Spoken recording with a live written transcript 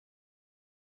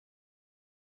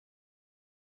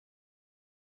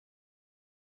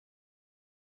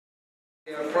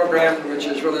A program which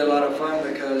is really a lot of fun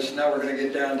because now we're going to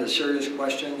get down to serious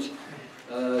questions.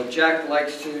 Jack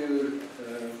likes to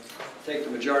take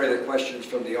the majority of the questions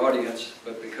from the audience,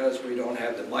 but because we don't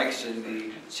have the mics in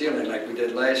the ceiling like we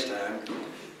did last time,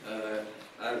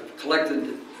 I've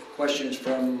collected questions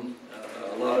from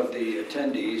a lot of the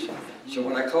attendees. So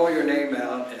when I call your name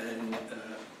out and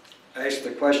ask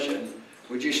the question,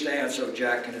 would you stand so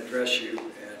Jack can address you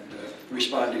and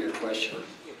respond to your question?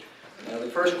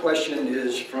 The first question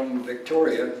is from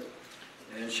Victoria,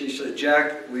 and she said,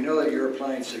 Jack, we know that you're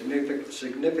applying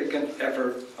significant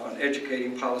effort on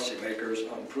educating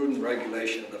policymakers on prudent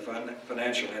regulation of the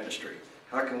financial industry.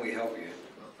 How can we help you?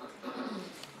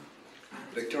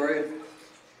 Victoria?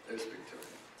 There's Victoria.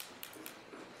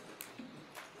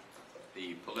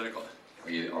 The political,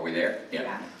 are we there?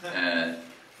 Yeah.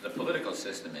 The political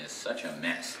system is such a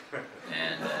mess,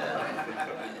 and I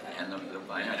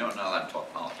don't know how to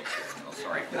talk politics here. No,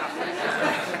 sorry.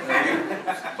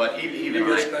 But even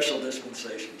I, special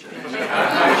dispensation,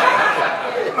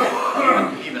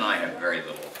 even I have very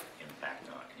little impact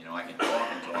on it. You know, I can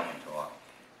talk and talk and talk,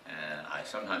 and I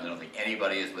sometimes don't think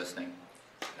anybody is listening.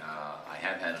 I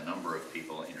have had a number of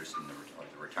people interested in the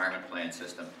retirement plan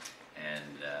system,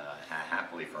 and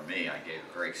happily for me, I gave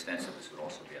a very extensive, this would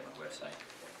also be on the website,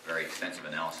 very extensive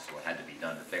analysis of what had to be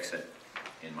done to fix it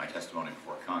in my testimony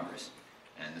before Congress.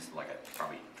 And this is like a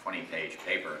probably 20-page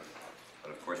paper, but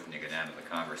of course when you go down to the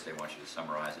Congress, they want you to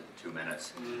summarize it in 2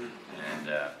 minutes.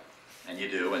 And you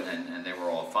do, and they were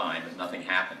all fine, but nothing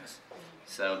happens.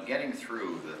 So getting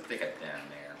through the thicket down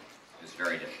there is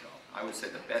very difficult. I would say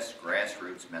the best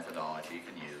grassroots methodology you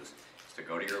can use is to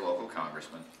go to your local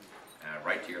congressman,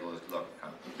 write to your local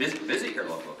visit your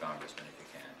local congressman if you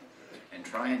can, and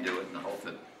try and do it in the hope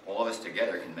that all of us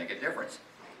together can make a difference.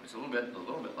 It's a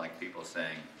little bit like people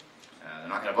saying they're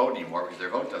not going to vote anymore because their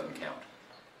vote doesn't count.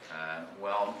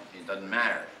 Well, it doesn't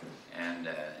matter, and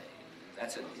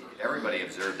that's it. If everybody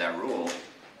observed that rule,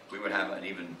 we would have an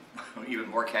even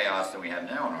more chaos than we have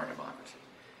now in our democracy.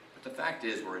 But the fact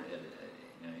is, we're in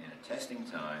a testing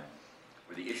time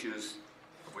where the issues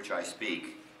of which I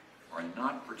speak are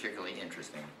not particularly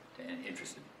interesting to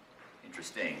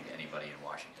anybody in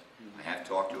Washington. I have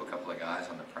talked to a couple of guys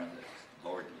on the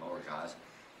lower guys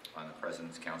on the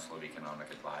President's Council of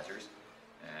Economic Advisors.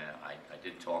 I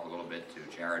did talk a little bit to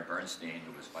Jared Bernstein,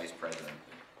 who was Vice President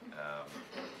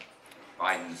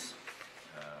Biden's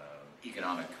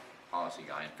economic policy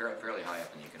guy, and fairly high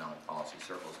up in the economic policy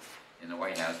circles in the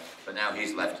White House, but now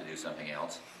he's left to do something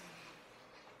else.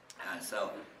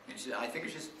 So I think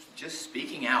it's just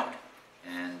speaking out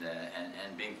and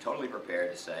being totally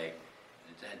prepared to say,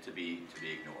 to be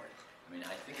ignored. I mean,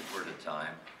 I think if we're at a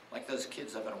time, like those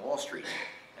kids up in Wall Street,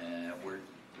 where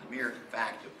the mere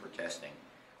fact of protesting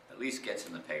at least gets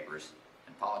in the papers,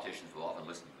 and politicians will often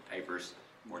listen to the papers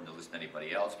more than to listen to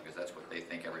anybody else because that's what they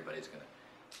think everybody's going to,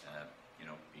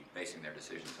 be basing their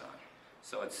decisions on.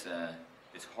 So it's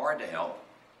hard to help,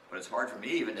 but it's hard for me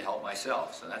even to help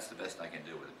myself. So that's the best I can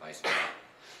do with advice.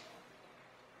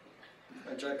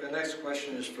 Jack, the next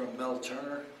question is from Mel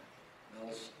Turner.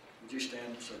 Mel's, would you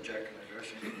stand so Jack can address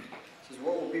you? It says,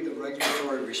 what will be the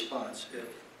regulatory response if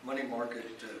money market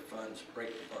funds break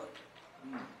the buck?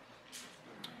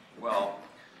 Well,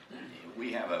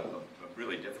 we have a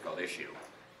really difficult issue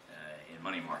in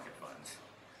money market funds.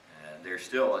 They're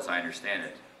still, as I understand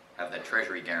it, have that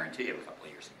Treasury guarantee of a couple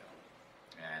of years ago.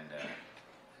 And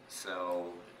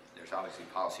so there's obviously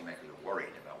policymakers who are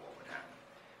worried about what would happen.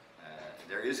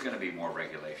 There is going to be more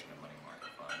regulation of money market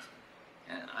funds.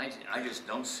 And I just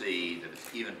don't see that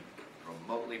it's even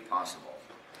remotely possible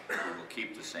that we will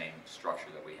keep the same structure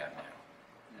that we have now.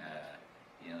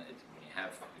 When you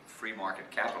have free market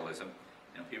capitalism,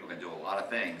 people can do a lot of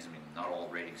things. I mean, not all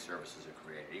rating services are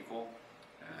created equal.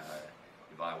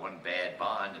 You buy one bad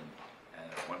bond and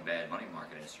one bad money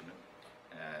market instrument,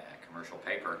 a commercial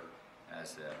paper,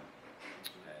 as a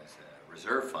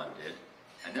reserve fund did,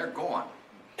 and they're gone,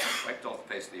 wiped off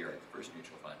the face of the earth, the First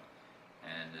Mutual Fund.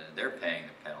 And they're paying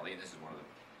the penalty. This is one of the,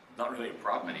 not really a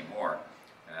problem anymore,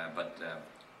 but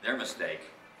their mistake,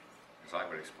 as I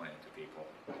would explain it to people,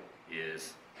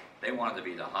 is they wanted to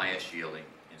be the highest yielding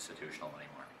institutional money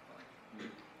market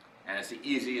fund. And it's the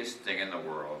easiest thing in the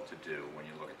world to do when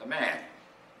you look at the math.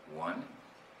 One,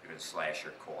 you can slash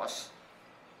your costs.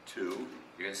 Two,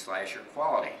 you can slash your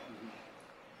quality.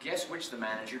 Guess which the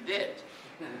manager did?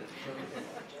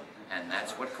 And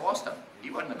that's what cost him. He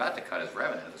wasn't about to cut his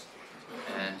revenues.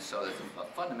 And so there's a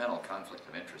fundamental conflict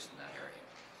of interest in that area.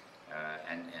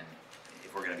 And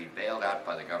if we're going to be bailed out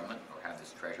by the government or have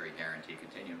this Treasury guarantee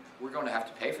continue, we're going to have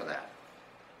to pay for that.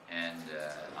 And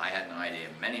I had an idea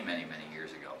many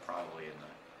years ago, probably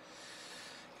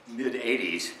in the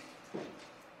mid-'80s,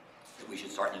 that we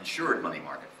should start an insured money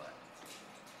market fund.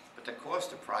 But the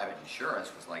cost of private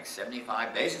insurance was like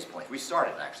 75 basis points. We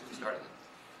started it. It was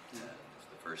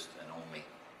the first and only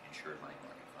insured money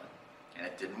market fund. And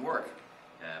it didn't work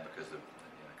because the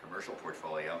commercial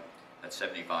portfolio, that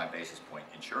 75 basis point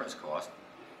insurance cost,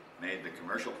 made the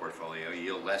commercial portfolio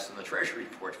yield less than the treasury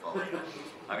portfolio.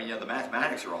 I mean, the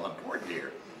mathematics are all important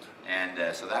here.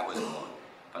 And so that was one.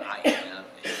 But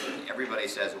everybody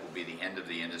says it will be the end of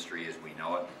the industry as we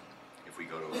know it if we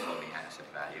go to a floating asset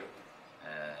value.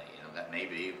 That may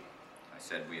be. I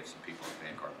said we have some people at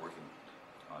Vanguard working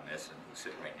on this and who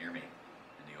sit right near me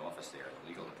in the office there,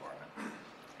 the legal department.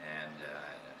 And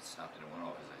I stopped into one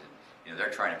office. I said,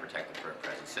 they're trying to protect the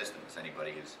present system, as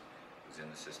anybody who's in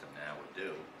the system now would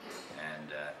do.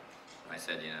 And I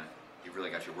said, you've really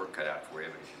got your work cut out for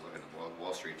you because you look at the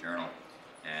Wall Street Journal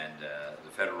and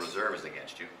the Federal Reserve is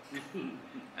against you,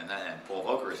 and Paul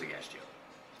Volcker is against you.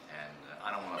 And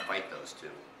I don't want to fight those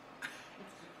two.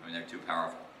 I mean, they're too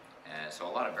powerful. So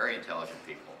a lot of very intelligent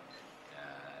people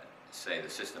say the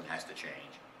system has to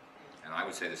change. And I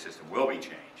would say the system will be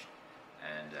changed.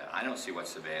 And I don't see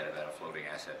what's so bad about a floating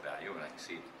asset value, and I can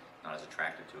see it not as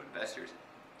attractive to investors.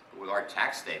 But with our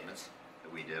tax statements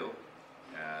that we do,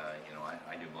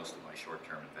 I do most of my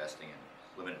short-term investing in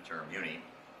limited-term muni.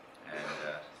 And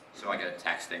so I get a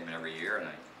tax statement every year, and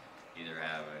I either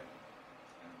have a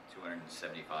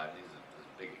 275, this is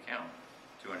a big account,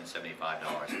 $275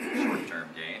 for short-term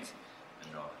gains, and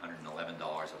 $111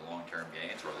 of long-term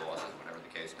gains or losses, whatever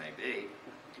the case may be.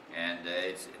 And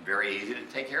it's very easy to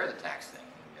take care of the tax thing.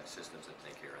 We have systems that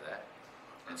take care of that.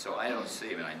 And so I don't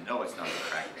see, I know it's not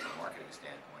attractive from a marketing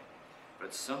standpoint, but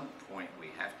at some point we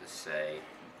have to say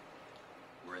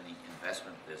we're in the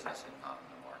investment business and not in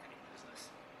the marketing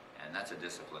business. And that's a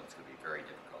discipline that's going to be very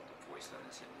difficult to foist on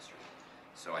this industry.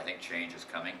 So I think change is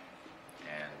coming,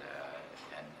 and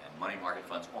money market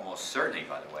funds almost certainly,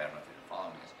 by the way, I don't know if you're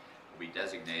following this, will be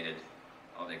designated,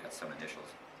 they've got some initials,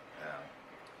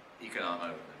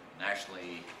 economic,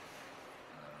 nationally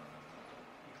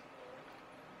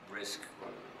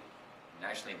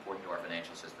nationally important to our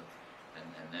financial system,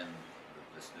 and then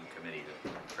this new committee that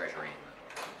the Treasury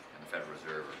and the Federal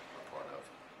Reserve are part of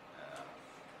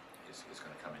is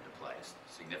going to come into play.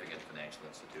 Significant financial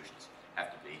institutions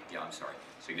have to be,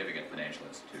 significant financial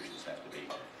institutions have to be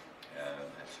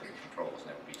have certain controls, and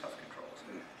that would be tough controls.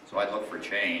 So I'd look for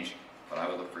change, but I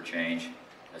would look for change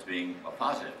as being a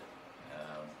positive.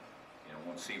 It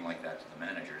won't seem like that to the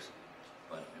managers,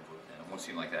 and it won't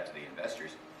seem like that to the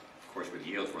investors. Of course, with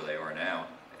yields where they are now,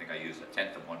 I think I use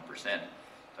 1/10 of 1%.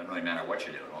 Doesn't really matter what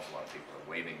you do. An awful lot of people are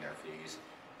waiving their fees,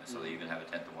 and so they even have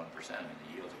 1/10 of 1%. I mean,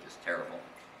 the yields are just terrible.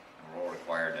 And we're all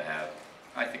required to have,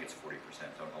 I think it's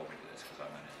 40%, don't hold me to this because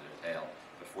I'm not into detail,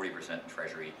 but 40% in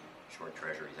Treasury, short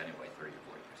Treasuries anyway, 30 to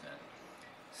 40%.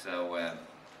 So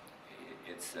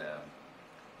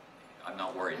I'm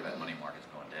not worried about money markets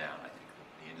going down. I think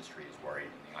the industry is worried,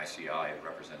 and the ICI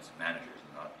represents managers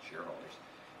and not shareholders,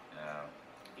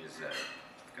 is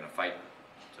going to fight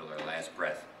till their last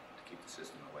breath to keep the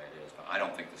system the way it is. But I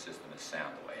don't think the system is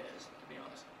sound the way it is, to be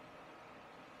honest.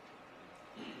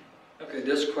 Okay,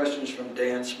 this question is from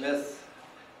Dan Smith.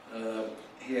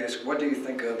 He asks, what do you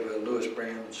think of Louis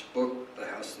Brand's book, The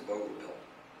House the Bogle Built?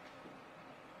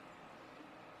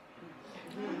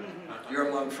 You're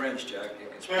among friends, Jack. You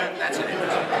can speak. That's an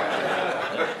interesting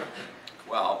question.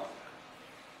 Well,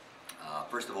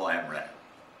 first of all, I haven't read it.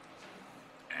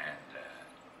 And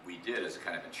we did, as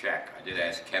kind of a check, I did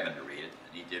ask Kevin to read it,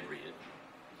 and he did read it.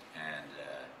 And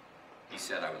he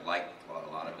said I would like a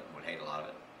lot of it and would hate a lot of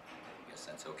it. I guess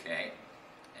that's okay.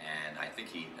 And I think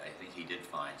he did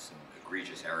find some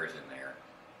egregious errors in there,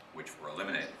 which were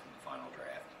eliminated from the final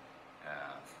draft.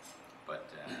 But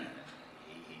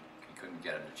he couldn't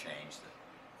get him to change the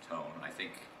tone. I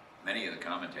think many of the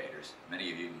commentators,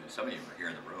 some of you are here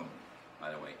in the room,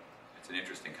 by the way. It's an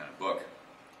interesting kind of book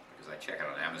because I check it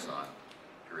on Amazon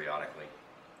periodically,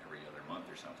 every other month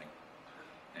or something.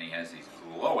 And he has these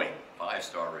glowing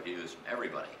 5-star reviews from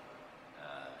everybody.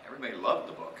 Everybody loved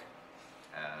the book.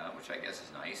 Which I guess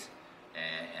is nice,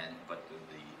 but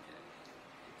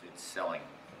it's selling,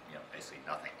 basically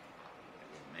nothing. It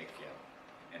would make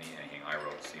anything I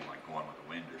wrote seem like Gone with the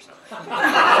Wind or something.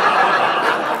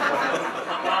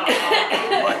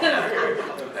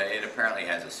 But it apparently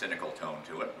has a cynical tone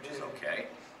to it, which is okay,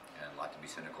 and a lot to be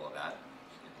cynical about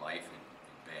in life, in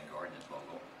Vanguard and in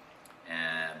Bogle.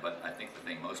 But I think the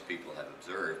thing most people have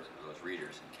observed, those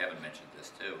readers, and Kevin mentioned this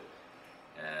too,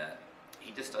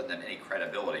 he just doesn't have any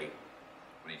credibility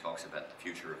when he talks about the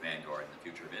future of Vanguard and the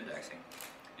future of indexing,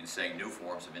 in saying new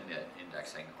forms of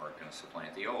indexing are going to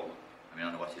supplant the old. I mean, I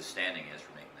don't know what his standing is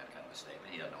for making that kind of a statement.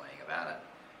 He doesn't know anything about it.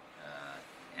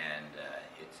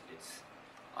 It's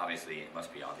obviously, it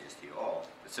must be obvious to you all,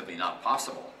 it's simply not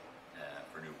possible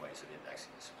for new ways of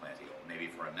indexing to supplant the old. Maybe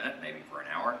for a minute, maybe for an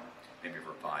hour, maybe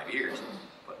for 5 years,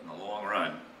 but in the long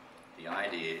run, the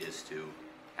idea is to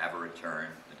have a return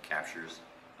that captures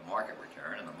the market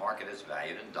return, and the market is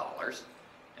valued in dollars.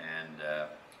 And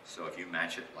so if you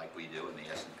match it like we do in the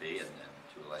S&P, and then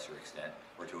to a lesser extent,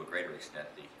 or to a greater extent,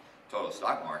 the total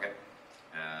stock market,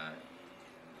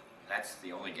 that's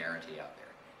the only guarantee out there.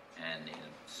 And in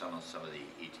some of the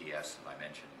ETFs that I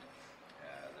mentioned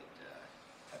that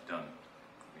have done,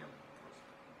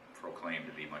 proclaimed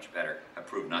to be much better, have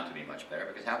proved not to be much better,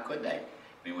 because how could they?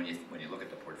 I mean, when you look at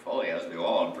the portfolios, they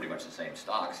all own pretty much the same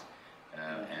stocks,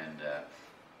 and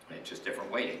it's just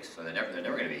different weightings. So they're never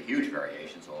going to be huge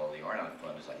variations, although the R-Not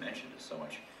fund, as I mentioned, is so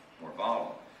much more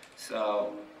volatile.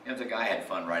 So, the guy had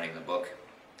fun writing the book.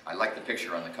 I like the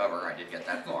picture on the cover. I did get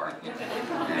that far.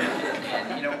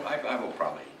 and I will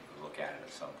probably look at it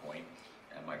at some point.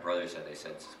 And my brother said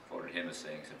quoted him as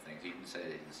saying some things. He didn't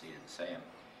say them.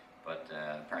 But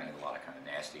apparently a lot of kind of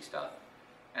nasty stuff.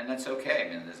 And that's okay.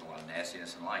 I mean, there's a lot of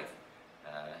nastiness in life.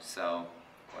 So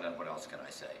what else can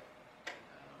I say?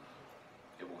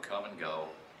 It will come and go.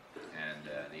 And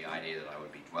the idea that I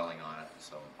would be dwelling on it in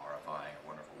some horrifying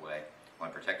or wonderful way, well,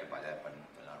 I'm protected by that by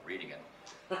not reading it.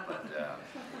 But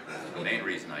the main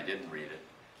reason I didn't read it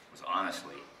was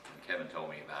honestly, when Kevin told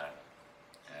me about it,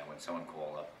 when someone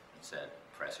called up and said,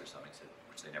 press or something,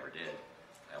 which they never did,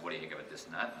 what do you think of it, this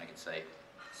and that? And I could say,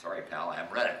 sorry pal, I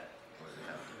haven't read it.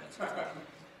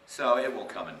 So it will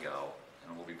come and go,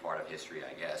 and it will be part of history,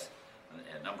 I guess. And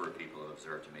a number of people have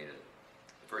observed to me that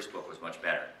the first book was much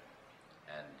better.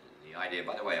 And the idea,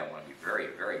 by the way, I want to be very,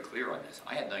 very clear on this.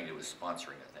 I had nothing to do with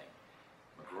sponsoring the thing.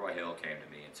 McGraw-Hill came to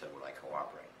me and said, would I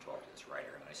cooperate and talk to this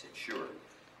writer? And I said, sure,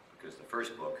 because the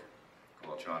first book,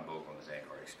 called John Bogle and the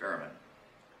Vanguard Experiment,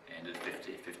 ended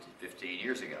 15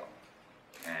 years ago.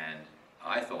 And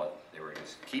I thought they were going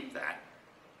to keep that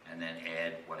and then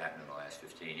add what happened in the last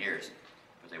 15 years.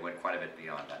 But they went quite a bit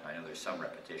beyond that, and I know there's some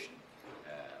repetition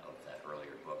of that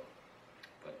earlier book.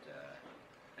 But,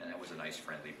 and it was a nice,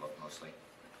 friendly book, mostly.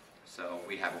 So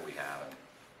we have what we have. And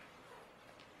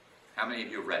how many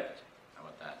of you have read it? How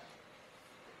about that?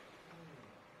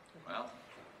 Well,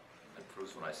 that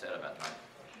proves what I said about not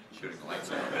shooting the lights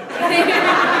out.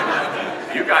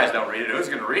 If you guys don't read it, who's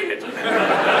going to read it? I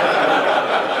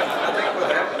think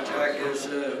what happened, Jack, is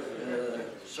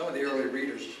some of the early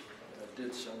readers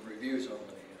did some reviews on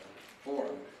the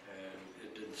forum, and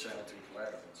it didn't sound too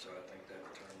flattering, so I think that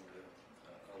turned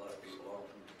a lot of people off.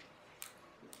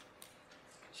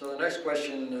 So the next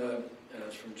question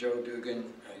is from Joe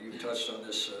Dugan. You've touched on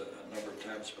this a number of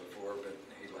times before, but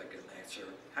he'd like an answer.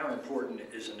 How important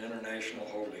is an international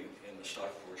holding in the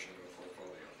stock portion of a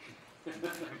portfolio?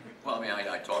 Well, I mean,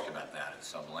 I talked about that at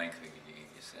some length.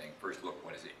 You're saying, first look,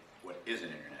 what is it? What is an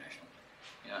international?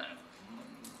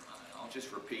 I'll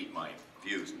just repeat my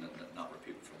views, not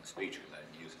repeat from the speech because I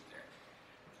didn't use it there.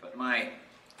 But my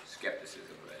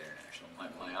skepticism about international,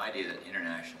 my idea that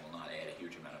international will not add a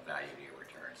huge amount of value to your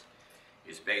returns,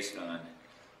 is based on,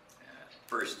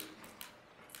 first, the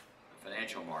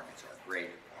financial markets are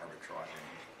great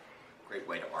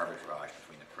way to arbitrage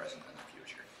between the present and the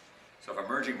future. So if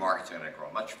emerging markets are going to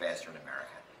grow much faster in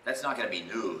America, that's not going to be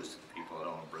news to the people that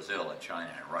own Brazil and China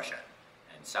and Russia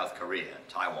and South Korea and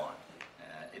Taiwan.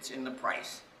 It's in the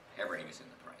price. Everything is in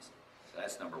the price. So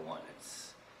that's number one.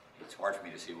 It's hard for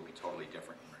me to see what will be totally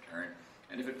different in return.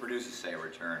 And if it produces, say, a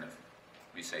return of,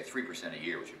 let me say, 3% a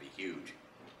year, which would be huge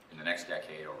in the next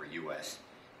decade over U.S.,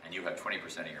 and you have 20%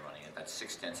 of your money, and that's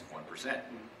 0.6%.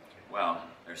 Well,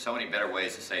 there's so many better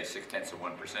ways to save 0.6%,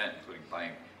 including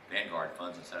buying Vanguard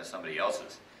funds instead of somebody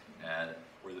else's,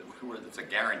 where it's a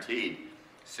guaranteed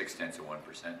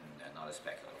 0.6% and not a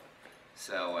speculative.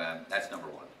 So that's number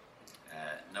one.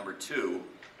 Number two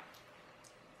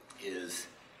is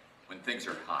when things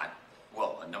are hot.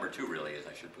 Well, number two really is,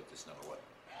 I should put this number one.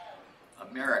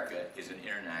 America is an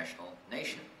international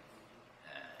nation.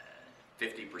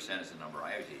 50% is the number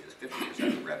I use. 50%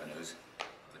 of the revenues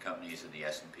of the companies in the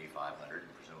S&P 500,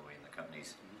 and presumably in the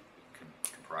companies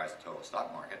comprise the total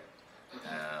stock market,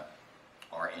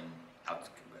 are in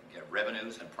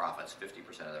revenues and profits.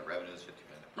 50% of the revenues, 50%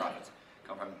 of the profits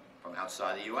come from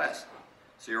outside the U.S.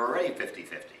 So you're already 50-50.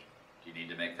 Do you need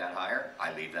to make that higher?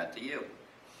 I leave that to you.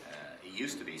 It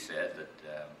used to be said that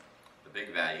the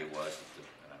big value was,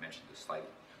 and I mentioned this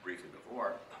briefly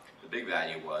before, the big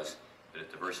value was but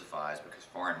it diversifies because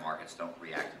foreign markets don't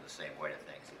react in the same way to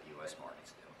things that U.S.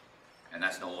 markets do. And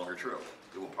that's no longer true.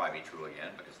 It will probably be true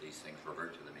again because these things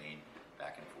revert to the mean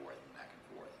back and forth and back and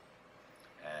forth.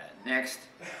 Next,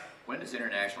 when does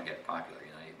international get popular?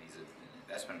 You know, these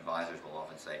investment advisors will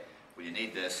often say, well, you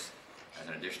need this as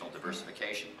an additional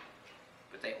diversification.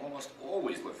 But they almost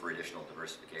always look for additional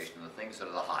diversification in the things that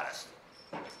are the hottest.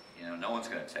 You know, no one's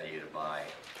going to tell you to buy,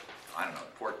 I don't know,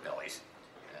 pork bellies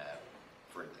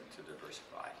to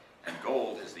diversify. And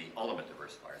gold is the ultimate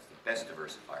diversifier. It's the best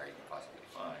diversifier you can possibly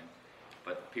find.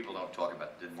 But people weren't talking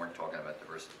about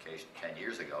diversification 10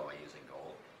 years ago by using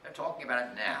gold. They're talking about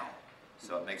it now.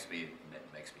 So it makes me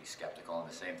skeptical, and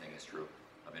the same thing is true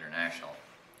of international.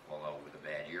 Although with a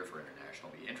bad year for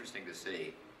international, it'll be interesting to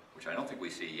see, which I don't think we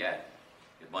see yet,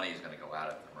 if money is going to go out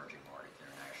of emerging markets,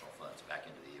 international funds, back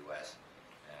into the U.S.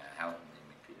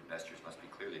 Investors must be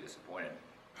clearly disappointed.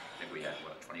 I think we had,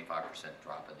 what, a 25%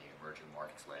 drop in the emerging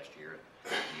markets last year.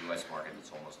 The U.S. market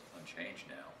is almost unchanged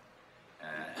now.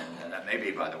 And that may be,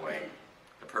 by the way,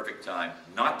 the perfect time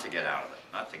not to get out of it,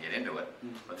 not to get into it,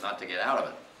 but not to get out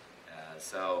of it.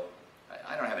 So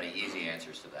I don't have any easy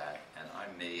answers to that, and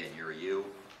I'm me and you're you,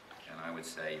 and I would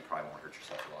say you probably won't hurt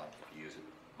yourself a lot if you use it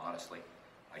modestly.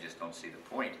 I just don't see the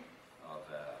point of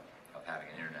having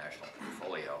an international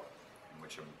portfolio in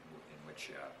which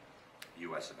the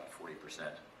U.S. is about 40%,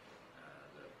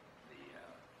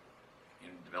 in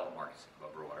developed markets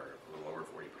abroad are a little over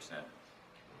 40%,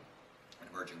 and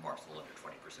emerging markets a little under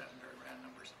 20% in very round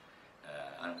numbers.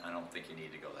 I don't think you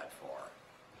need to go that far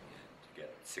to get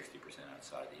 60%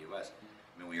 outside of the U.S.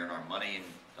 I mean, we earn our money in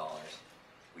dollars,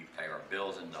 we pay our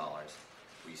bills in dollars,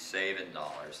 we save in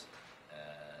dollars.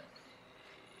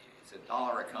 It's a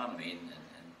dollar economy,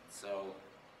 and so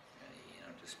you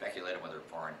know, to speculate on whether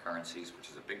foreign currencies, which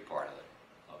is a big part of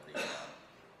the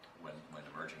when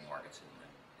emerging markets and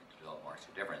developed markets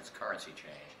are different, it's currency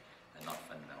change and not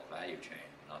fundamental value change,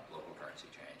 not local currency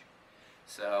change.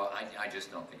 So I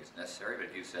just don't think it's necessary. But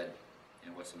if you said, you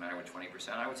know, what's the matter with 20%,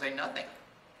 I would say nothing.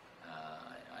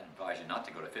 I'd advise you not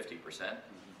to go to 50%,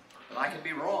 but I could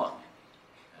be wrong.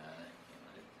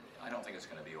 I don't think it's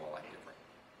going to be all that different,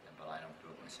 but I don't do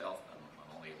it myself.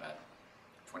 I'm only about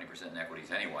 20% in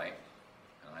equities anyway.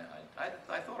 And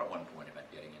I thought at one point about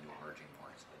getting into emerging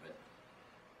markets a little bit,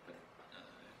 but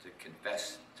to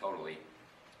confess totally,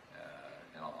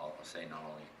 and I'll say not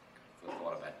only the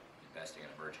thought about investing in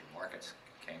emerging markets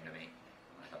came to me.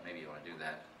 I thought maybe you want to do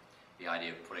that. The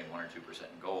idea of putting 1 or 2%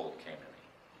 in gold came to me.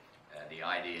 The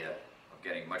idea of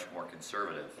getting much more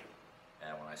conservative.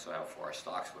 And when I saw how far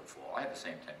stocks would fall, I had the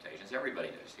same temptations. Everybody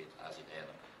does. See, how's the day in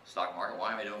the stock market?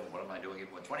 What am I doing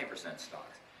even with 20%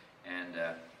 stocks? And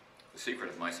the secret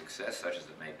of my success, such as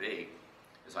it may be,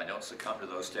 is I don't succumb to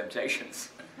those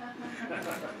temptations.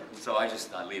 So I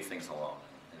leave things alone.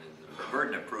 And the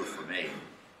burden of proof for me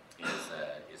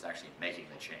is actually making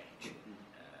the change. You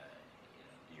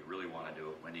know, do you really want to do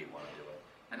it? When do you want to do it?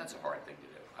 And that's a hard thing to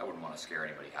do. I wouldn't want to scare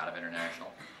anybody out of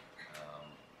international.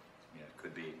 You know,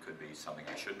 it could be something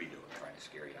I should be doing, trying to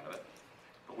scare you out of it.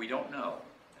 But we don't know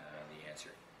the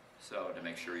answer. So to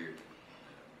make sure you're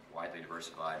widely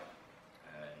diversified,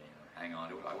 you know, hang on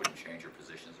to it. I wouldn't change your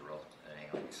positions relative to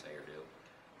anything you say or do.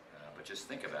 But just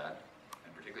think about,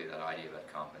 and particularly that idea about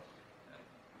the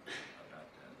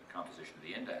composition of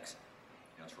the index.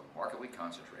 You know, it's remarkably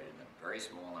concentrated in a very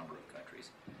small number of countries.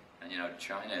 And you know,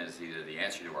 China is either the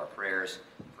answer to our prayers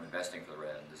for investing for the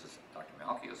red, and this is Dr.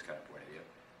 Malkiel's kind of point of view,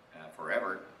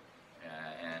 forever,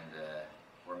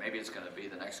 or maybe it's going to be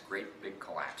the next great big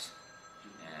collapse.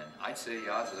 And I'd say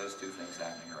the odds of those two things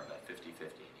happening are about 50-50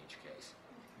 in each case.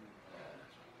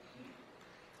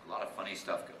 A lot of funny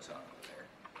stuff goes on over there.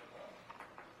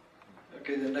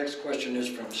 Okay, the next question is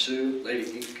from Sue,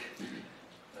 Lady Geek,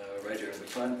 right here in the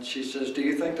front. She says, do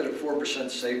you think that a 4%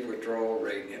 safe withdrawal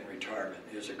rate in retirement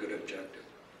is a good objective?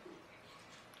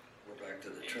 We're back to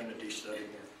the Trinity study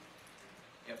here.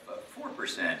 If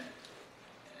 4%,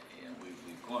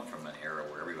 we've gone from an era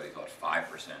where everybody thought 5%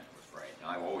 was right. Now,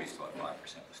 I've always thought 5%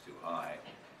 was too high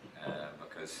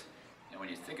because you know, when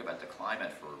you think about the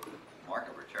climate for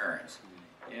market returns,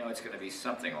 you know, it's going to be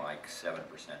something like 7%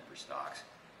 for stocks,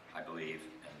 I believe,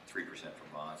 and 3% for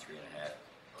bonds, 3.5%.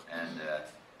 And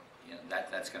you know,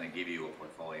 that's going to give you a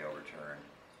portfolio return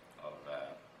of,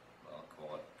 well,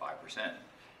 call it 5%.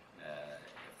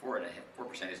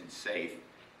 4% isn't safe,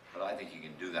 but I think you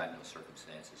can do that until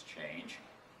circumstances change.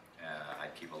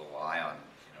 I'd keep a little eye on,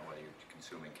 you know, whether you're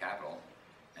consuming capital.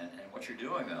 And what you're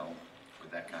doing, though,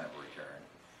 with that kind of return,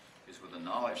 is with the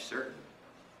knowledge certain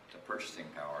the purchasing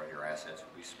power of your assets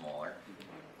will be smaller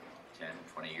 10,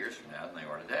 20 years from now than they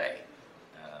are today.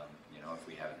 You you know, if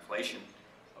we have inflation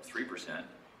of 3%,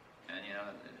 and you know,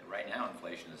 right now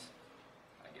inflation is,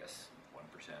 I guess, 1%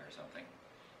 or something,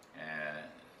 and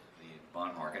the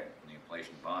bond market, the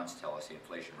inflation bonds tell us the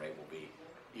inflation rate will be,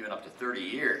 even up to 30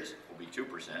 years, will be 2%,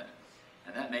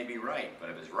 and that may be right,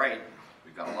 but if it's right,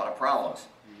 we've got a lot of problems.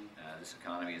 This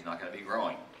economy is not going to be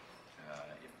growing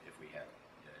if we have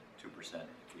 2%,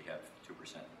 if we have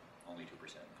 2%, only 2%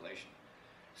 inflation.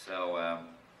 So,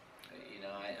 you know,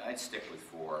 I'd stick with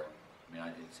 4. I mean,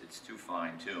 it's too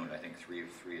fine-tuned. I think 3 is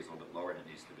a little bit lower than it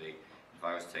needs to be. If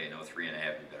I was to say, no, 3.5 would be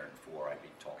better than 4, I'd be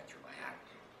talking through my hat.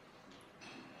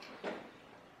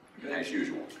 Okay. As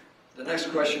usual. The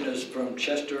next question is from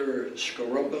Chester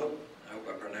Scoropa. I hope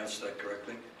I pronounced that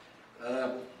correctly.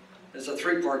 It's a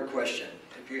 3-part question.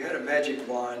 If you had a magic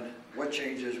wand, what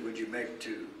changes would you make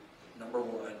to, number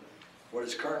 1, what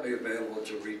is currently available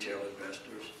to retail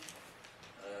investors?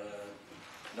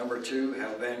 Number 2,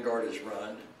 how Vanguard is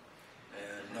run.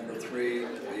 And number 3,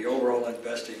 the overall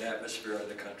investing atmosphere in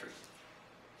the country.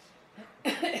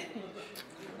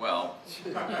 Well,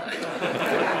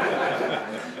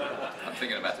 I'm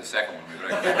thinking about the second one.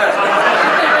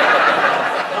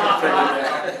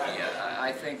 Yeah,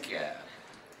 I think you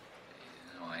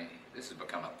know, this has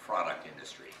become a product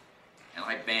industry, and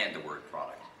I banned the word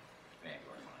product,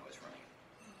 Vanguard, when I was running,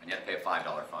 and you had to pay a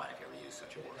 $5 fine if you ever used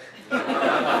such a word.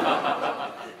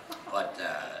 But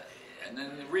and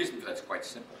then the reason for that's quite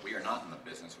simple. We are not in the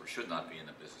business, or should not be in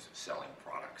the business of selling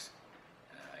products.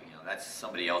 You know, that's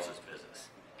somebody else's business.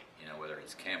 You know, whether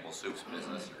it's Campbell Soup's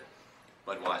business or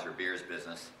Budweiser Beer's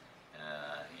business,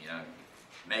 you know,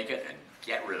 make it and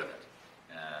get rid of it.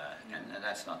 And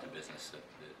that's not the business that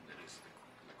is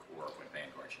the core of what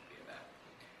Vanguard should be about.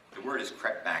 The word has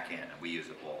crept back in, and we use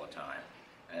it all the time.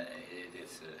 I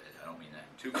don't mean that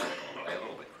in too critical a way, a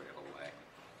little bit critical way,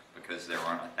 because there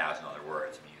aren't 1,000 other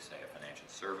words. I mean, you say a financial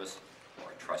service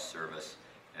or a trust service,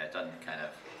 and it doesn't kind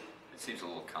of, it seems a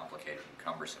little complicated and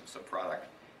cumbersome. So product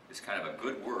is kind of a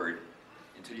good word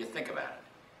until you think about it.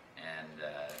 And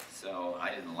so I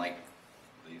didn't like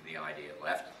the idea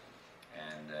left,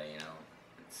 and you know,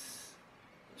 it's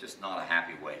just not a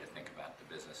happy way to think about the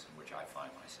business in which I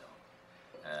find myself.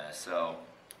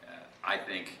 I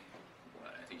think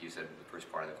you said the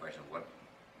first part of the question, what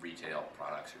retail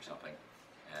products or something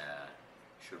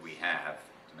should we have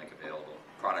to make available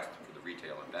products for the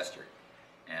retail investor?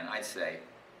 And I'd say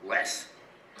less.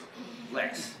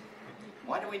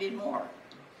 Why do we need more?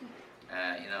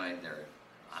 You know, there are,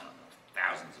 I don't know,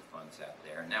 thousands of funds out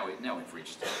there. Now we've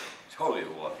reached totally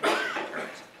the law of diminishing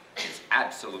returns. It's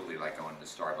absolutely like going to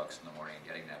Starbucks in the morning and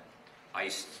getting that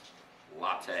iced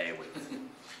latte with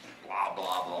blah,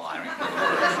 blah, blah. I don't even know the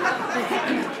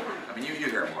words. I mean, you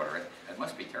hear them order it. It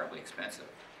must be terribly expensive.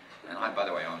 And by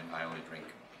the way, I only drink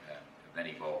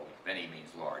Benny Bogle. Benny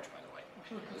means large, by the way.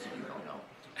 Those of you who don't know.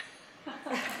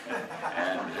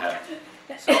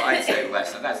 And so I'd say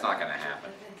less, and that's not going to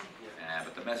happen.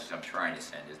 But the message I'm trying to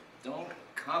send is don't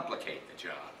complicate the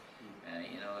job.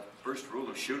 You know, the first rule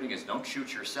of shooting is don't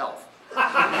shoot yourself.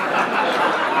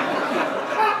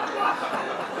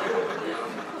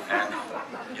 And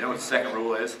you know what the second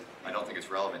rule is? I don't think it's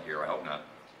relevant here, I hope not.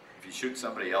 If you shoot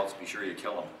somebody else, be sure you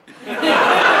kill them.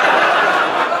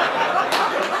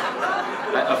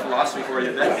 That's a philosophy for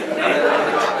you, Ben.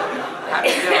 Happy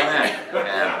to get on that.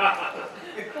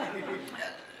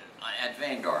 At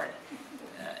Vanguard,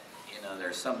 you know,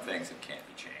 there's some things that can't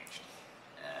be changed.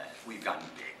 We've gotten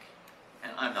big,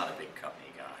 and I'm not a big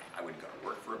company guy. I wouldn't go to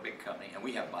work for a big company, and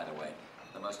we have, by the way,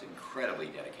 the most incredibly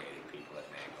dedicated people at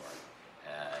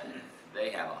Vanguard. They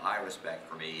have a high respect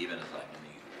for me, even as I'm in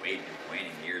these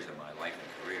waning years of my life and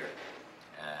career.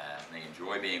 They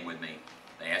enjoy being with me.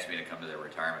 They ask me to come to their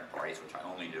retirement parties, which I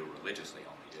religiously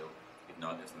only do, if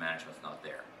the management's not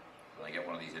there. When I get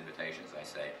one of these invitations, I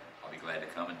say, I'll be glad to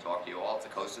come and talk to you all if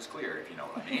the coast is clear, if you know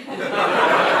what I mean.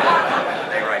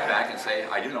 They write back and say,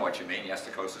 I do know what you mean, yes,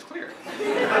 the coast is clear.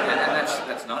 And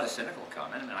that's not a cynical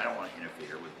comment, and I don't want to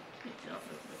interfere with, you know, if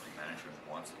the management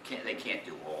wants. They can't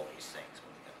do all these things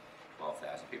when we've got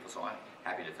 12,000 people, so I'm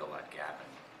happy to fill that gap,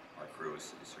 and our crew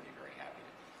is certainly very happy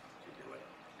to do it.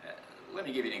 Let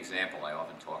me give you an example I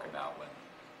often talk about when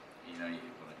you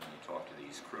talk to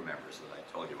these crew members that I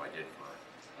told you I did for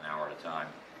an hour at a time.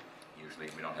 Usually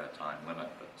we don't have a time limit,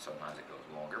 but sometimes it goes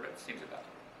longer, but it seems about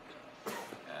the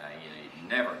you know, you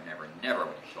never when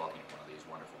you're talking to one of these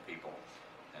wonderful people,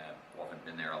 often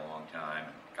been there a long time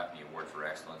and got the award for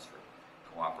excellence, for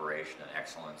cooperation and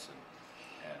excellence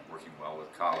and working well with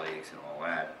colleagues and all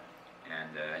that. And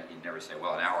you never say,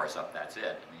 well, an hour is up, that's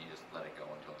it. I mean, you just let it go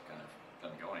until it kind of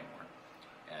doesn't go anymore.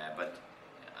 But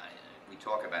we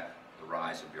talk about the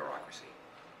rise of bureaucracy.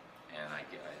 And I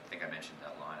think I mentioned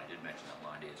that line. I did mention that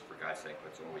line is, for God's sake,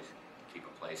 let's always keep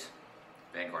a place,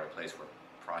 Vanguard, a place where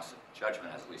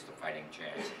judgment has at least a fighting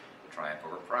chance to triumph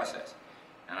over process.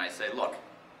 And I say, look,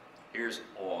 here's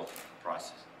all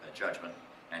process, judgment,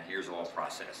 and here's all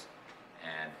process.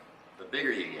 And the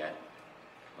bigger you get,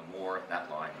 the more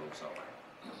that line moves over.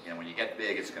 You know, when you get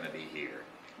big, it's going to be here,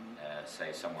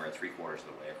 say somewhere 3/4 of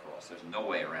the way across. There's no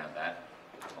way around that,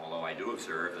 although I do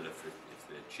observe that if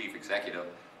the chief executive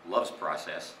loves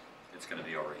process, it's going to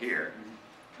be over here.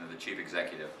 And if the chief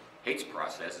executive hates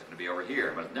process, it's going to be over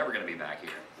here, but it's never going to be back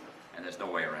here. And there's no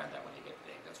way around that when you get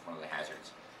big. That's one of the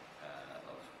hazards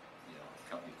of, you know, a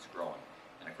company that's growing.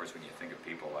 And of course, when you think of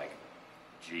people like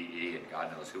GE and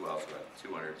God knows who else, who have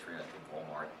 200, 300,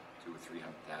 Walmart, 200,000 or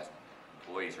 300,000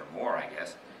 employees or more, I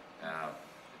guess.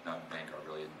 Not Vanguard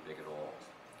really isn't big at all.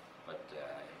 But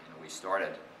you know, we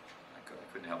started. I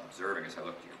couldn't help observing as I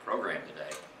looked at your program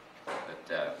today.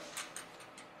 But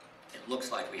it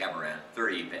looks like we have around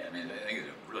 30. I mean, I think it's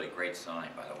a really great sign,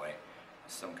 by the way.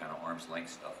 Some kind of arm's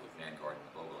length stuff with Vanguard and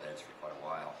the Bogleheads for quite a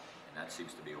while, and that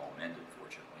seems to be all mended,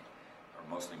 fortunately, or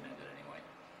mostly mended anyway.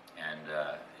 And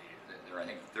there are, I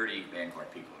think, 30 Vanguard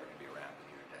people that are going to be around with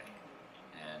you today.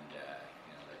 And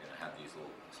you know, they're going to have this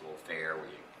little fair where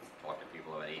you talk to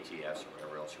people about ETFs or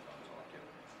whatever else you're going to talk to,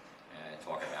 and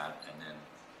talk about, and then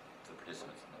the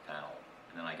participants in the panel,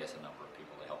 and then I guess a number of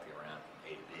people to help you around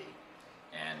from A to B.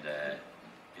 And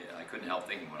I couldn't help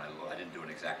thinking when I didn't do an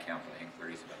exact count, but I think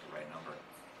 30 is about the right number.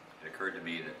 It occurred to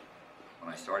me that when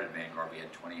I started Vanguard, we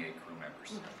had 28 crew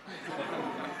members.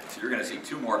 So you're going to see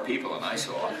 2 more people than I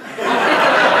saw.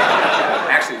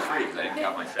 Actually 3, because I didn't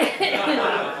count myself.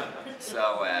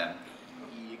 So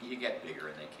you get bigger,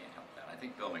 and they can't help that. I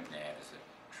think Bill McNabb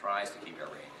tries to keep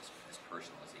everything as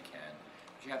personal as he can.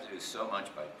 But you have to do so much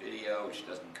by video, which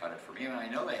doesn't cut it for me. I mean, I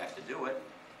know they have to do it,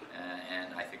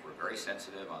 and I think we're very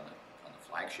sensitive on the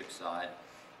flagship side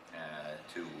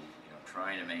to, you know,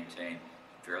 trying to maintain.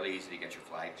 Fairly easy to get your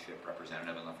flagship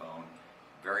representative on the phone.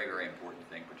 Very, very important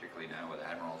thing, particularly now with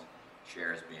Admiral's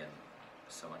shares being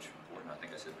so much important. I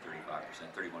think I said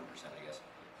 35%, 31%, I guess,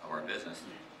 of our business.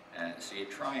 And so you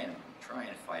try and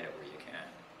fight it where you can.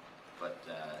 But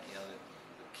you know,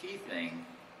 the key thing,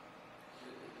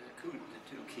 the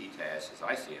 2 key tasks, as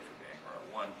I see it for Vanguard,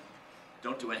 are: 1,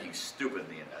 don't do anything stupid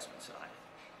in the investment side.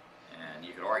 And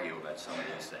you could argue about some of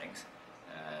these things.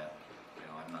 You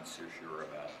know, I'm not so sure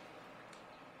about,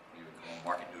 you would call them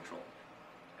market neutral.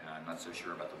 I'm not so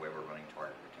sure about the way we're running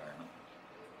target retirement.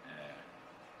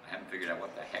 I haven't figured out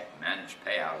what the heck managed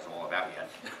payout is all about yet.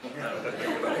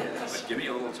 But give me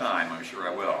a little time, I'm sure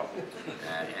I will.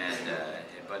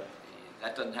 But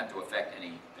that doesn't have to affect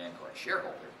any Vanguard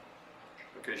shareholder,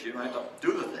 because you don't have to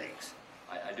do the things.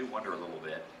 I do wonder a little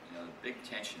bit. You know, the big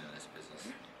tension in this business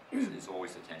is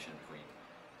always the tension between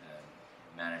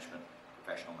management,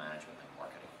 professional management, and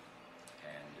marketing.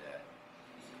 And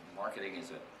marketing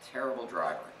is a terrible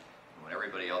driver. When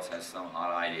everybody else has some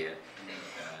hot idea,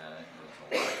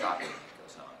 there's a lot of copying that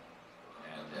goes on.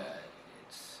 And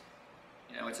it's,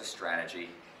 you know, it's a strategy.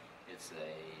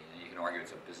 You can argue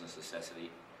it's a business necessity.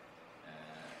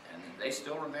 And they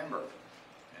still remember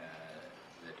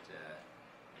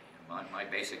that my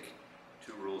basic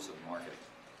 2 rules of marketing.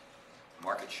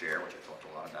 Market share, which I talked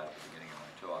a lot about at the beginning of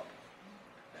my talk,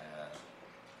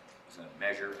 is a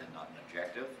measure and not an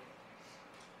objective.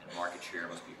 And market share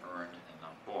must be earned and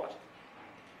not bought.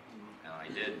 Now I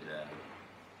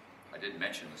did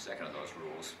mention the second of those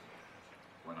rules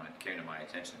when it came to my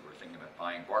attention. We were thinking about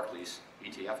buying Barclays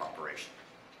ETF operation.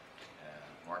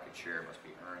 Market share must be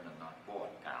earned and not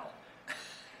bought, pal.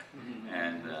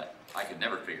 And I could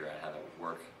never figure out how that would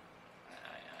work.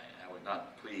 I was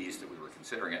not pleased that we were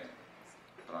considering it,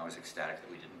 but I was ecstatic that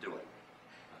we didn't do it.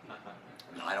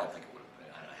 No, I don't think it would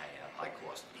have have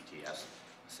high-cost ETFs,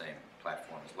 the same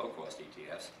platform as low-cost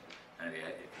ETFs. And if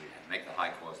you make the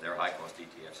high-cost, their high-cost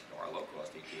ETFs into our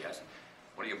low-cost ETFs,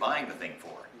 what are you buying the thing for?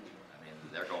 I mean,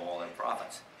 there go all their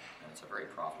profits. And it's a very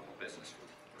profitable business for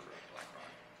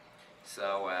BlackRock.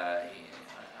 So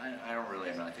I don't really,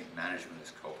 I think management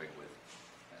is coping with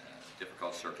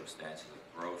difficult circumstances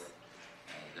of growth,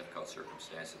 difficult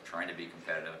circumstances of trying to be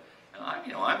competitive. And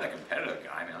I'm the competitive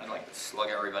guy. I mean, I like to slug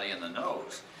everybody in the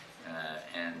nose.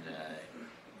 And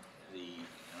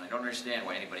I don't understand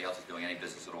why anybody else is doing any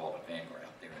business at all but Vanguard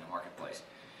out there in the marketplace.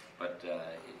 But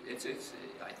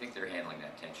I think they're handling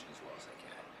that tension as well as they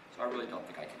can. So I really don't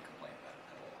think I can complain about it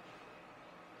at all.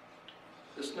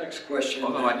 This next question...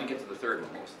 Although I didn't get to the third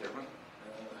one. What was the third one?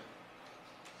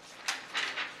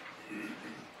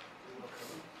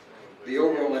 The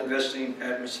overall investing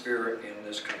atmosphere in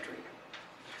this country.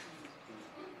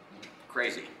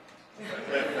 Crazy.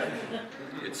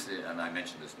 It's, and I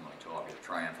mentioned this in my talk, the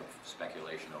triumph of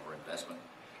speculation over investment.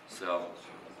 So,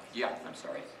 yeah, I'm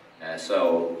sorry.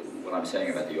 So what I'm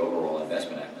saying about the overall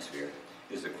investment atmosphere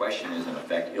is the question is in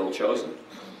effect ill-chosen,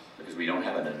 because we don't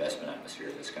have an investment atmosphere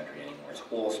in this country anymore. It's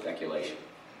all speculation.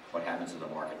 What happens in the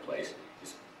marketplace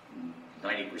is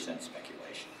 90%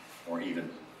 speculation, or even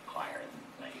higher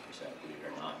than 90%, believe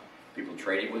it or not. People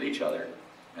trading with each other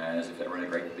as if they were in a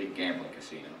great big gambling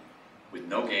casino, with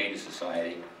no gain to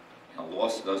society, and a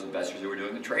loss to those investors who were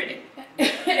doing the trading.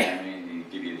 I mean,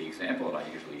 give you the example that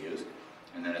I usually use,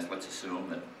 and then let's assume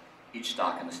that each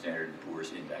stock in the Standard &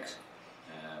 Poor's index,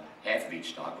 half of each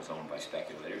stock was owned by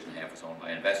speculators and half was owned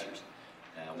by investors.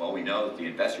 Well, we know that the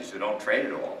investors who don't trade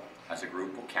at all, as a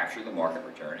group, will capture the market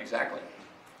return exactly.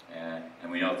 And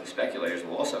we know that the speculators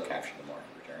will also capture the market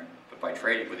return, but by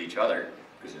trading with each other,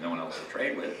 because there's no one else to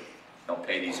trade with, they'll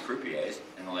pay these croupiers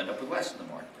and they'll end up with less in the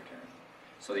market return.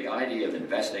 So the idea of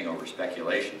investing over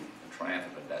speculation, the triumph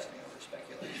of investing over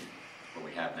speculation, what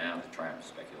we have now is the triumph of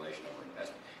speculation over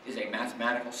investment, is a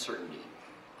mathematical certainty.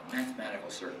 A mathematical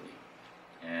certainty.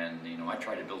 And, you know, I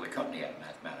try to build a company out of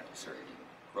mathematical certainty.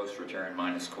 Gross return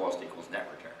minus cost equals net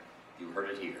return. You heard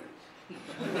it here.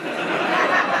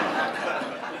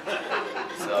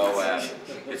 So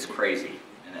it's crazy.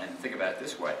 And think about it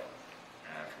this way.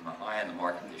 From the high in the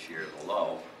market this year to the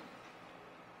low,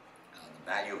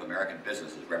 the value of American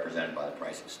businesses represented by the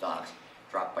price of stocks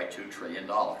dropped by $2 trillion,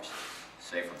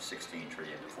 say from 16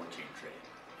 trillion to 14 trillion.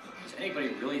 Does anybody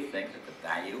really think that the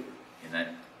value in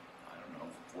that, I don't know,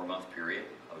 4-month period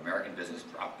of American business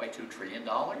dropped by $2 trillion?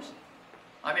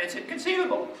 I mean, it's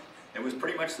inconceivable. It was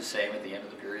pretty much the same at the end of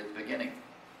the period at the beginning.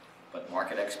 But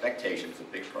market expectations, a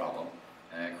big problem,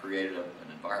 created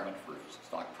an environment for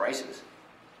stock prices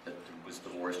that was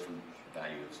divorced from the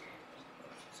value of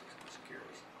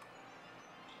securities.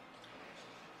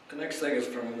 The next thing is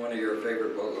from one of your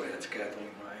favorite Bogleheads, Kathleen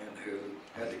Ryan, who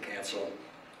had to cancel.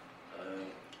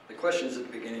 The question's at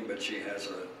the beginning, but she has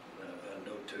a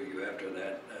note to you after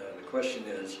that. The question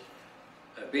is,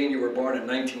 being you were born in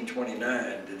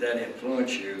 1929, did that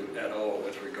influence you at all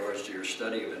with regards to your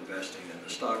study of investing in the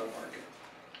stock market?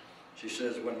 She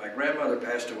says, when my grandmother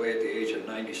passed away at the age of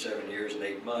 97 years and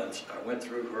 8 months, I went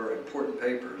through her important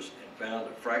papers and found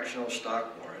a fractional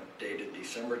stock warrant dated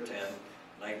December 10,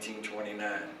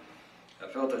 1929. I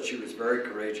felt that she was very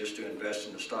courageous to invest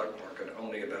in the stock market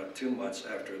only about 2 months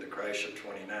after the crash of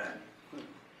 '29.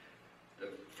 The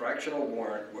fractional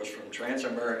warrant was from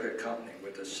Transamerica Company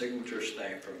with a signature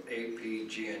stamp from A.P.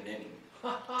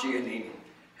 Giannini.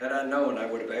 Had I known, I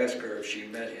would have asked her if she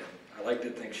met him. I like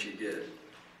to think she did.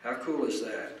 How cool is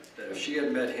that? That if she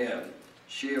had met him,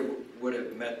 she would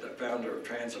have met the founder of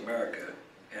Transamerica,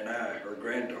 and I, her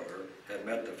granddaughter, had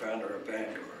met the founder of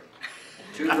Vanguard.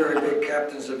 Two very big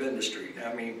captains of industry.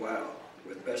 I mean, wow.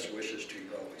 With best wishes to you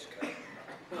always, Captain.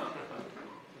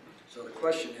 So the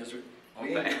question is, I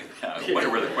wonder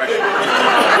where the question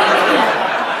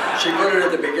she put it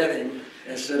at the beginning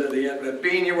instead of the end. But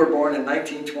being you were born in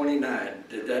 1929,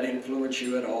 did that influence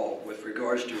you at all with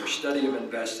regards to your study of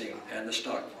investing and the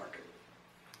stock market?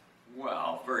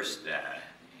 Well, first,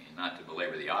 not to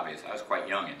belabor the obvious, I was quite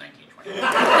young in 1929.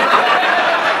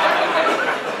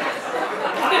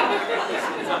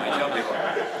 I tell people,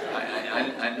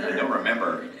 I don't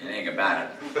remember anything about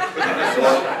it.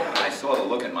 I saw the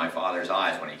look in my father's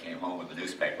eyes when he came home with the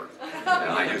newspaper,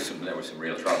 and I knew there was some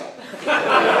real trouble. But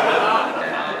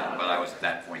I was at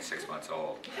that point 6 months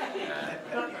old.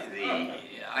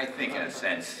 I think, in a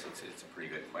sense, it's a pretty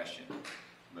good question,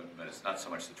 but it's not so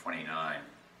much the 29,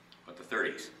 but the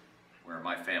 30s, where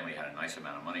my family had a nice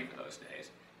amount of money for those days,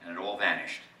 and it all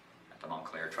vanished at the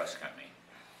Montclair Trust Company.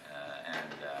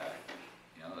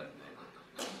 You know,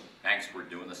 the banks were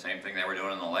doing the same thing they were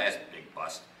doing in the last big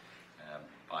bust,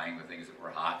 buying the things that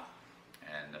were hot,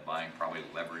 and buying probably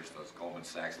leveraged, those Goldman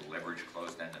Sachs leveraged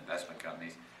closed-end investment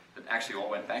companies that actually all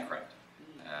went bankrupt.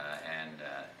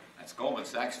 That's Goldman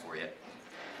Sachs for you.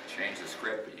 Change the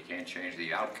script, but you can't change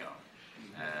the outcome.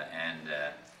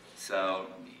 So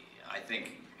I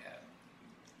think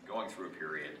going through a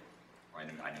period where I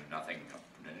knew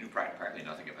practically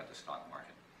nothing about the stock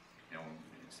market. You know,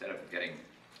 instead of getting,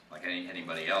 like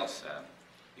anybody else,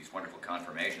 these wonderful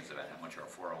confirmations about how much our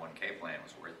 401k plan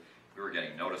was worth, we were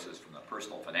getting notices from the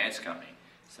personal finance company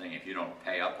saying, if you don't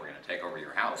pay up, we're going to take over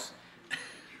your house.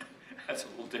 That's a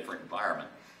little different environment.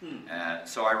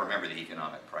 So I remember the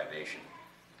economic privation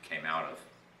that came out of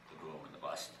the boom and the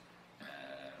bust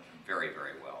very,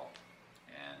 very well.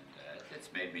 And it's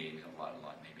made me a lot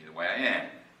made me the way I am.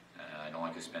 I don't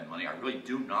like to spend money. I really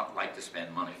do not like to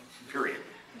spend money, period.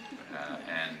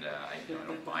 I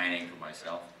don't buy anything for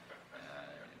myself.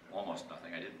 almost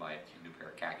nothing. I did buy a new pair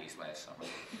of khakis last summer.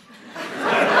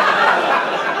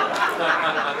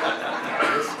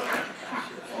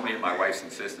 Only at my wife's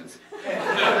insistence. But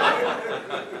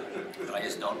I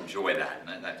just don't enjoy that,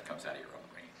 and that comes out of your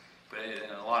upbringing. But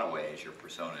in a lot of ways, your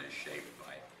persona is shaped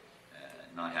by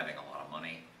not having a lot of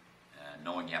money,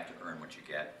 knowing you have to earn what you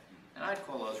get. And I'd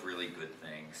call those really good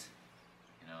things.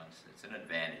 You know, it's an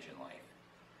advantage in life.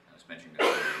 I was mentioning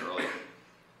this earlier,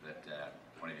 that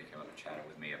one of you came up and chatted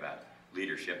with me about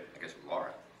leadership, I guess with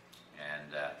Laura.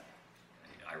 And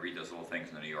I read those little things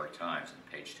in the New York Times on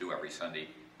page 2 every Sunday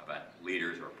about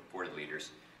leaders or purported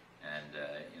leaders, and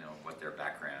you know, what their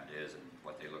background is and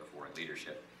what they look for in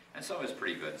leadership. And some is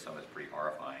pretty good, some is pretty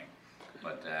horrifying.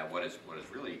 But what is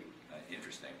really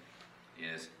interesting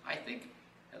is, I think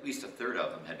at least a third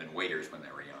of them had been waiters when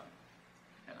they were young.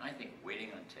 And I think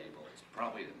waiting on table is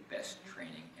probably the best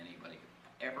training anybody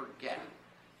could ever get.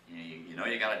 You know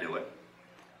you got to do it,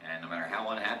 and no matter how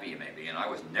unhappy you may be, and I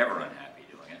was never unhappy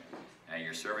doing it, and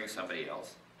you're serving somebody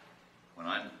else. When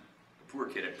I'm the poor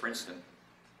kid at Princeton,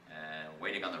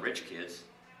 waiting on the rich kids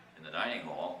in the dining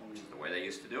hall, which is the way they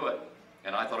used to do it,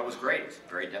 and I thought it was great. It's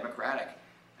very democratic,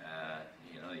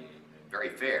 you know, very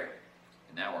fair.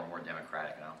 And now we're more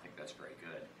democratic, and I don't think that's very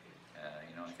good.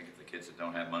 You know, I think if the kids that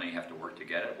don't have money have to work to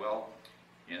get it, well,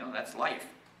 you know, that's life.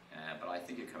 But I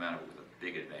think you come out of it with a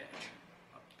big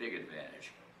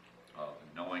advantage of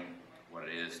knowing what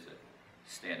it is to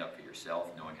stand up for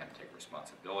yourself, knowing how to take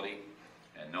responsibility,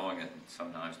 and knowing that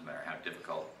sometimes, no matter how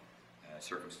difficult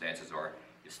circumstances are,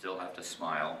 you still have to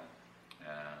smile,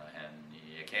 and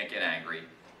you can't get angry,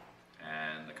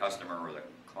 and the customer or the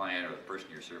client or the person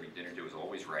you're serving dinner to is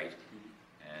always right.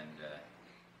 And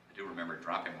I do remember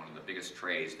dropping one of the biggest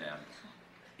trays down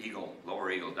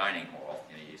Lower Eagle Dining Hall.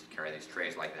 You know, you used to carry these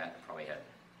trays like that. Probably had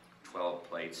 12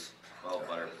 plates, 12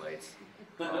 butter plates,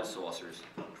 12 saucers,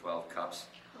 12 cups.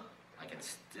 I can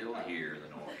still hear the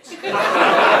noise.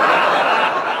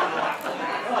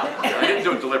 I didn't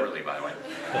do it deliberately, by the way.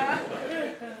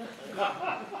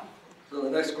 So the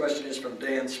next question is from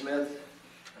Dan Smith.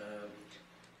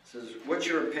 Says, what's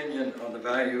your opinion on the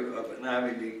value of an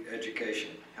Ivy League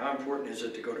education? How important is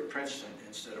it to go to Princeton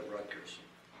instead of Rutgers?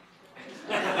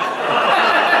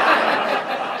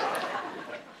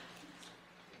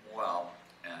 Well,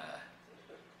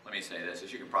 let me say this.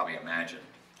 As you can probably imagine,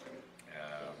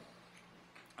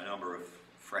 a number of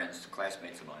friends,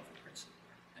 classmates of mine from Princeton,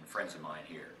 and friends of mine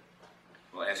here,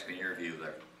 will ask me to interview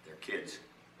their kids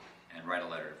and write a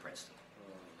letter to Princeton.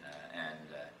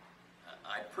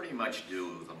 I pretty much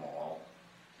do them all,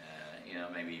 you know,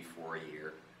 maybe for a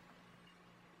year.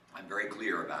 I'm very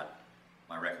clear about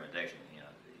my recommendation. You know,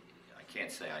 I can't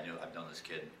say I've done this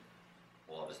kid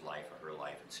all of his life or her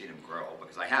life and seen him grow,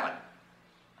 because I haven't.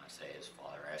 I say his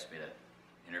father asked me to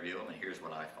interview him, and here's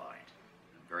what I find.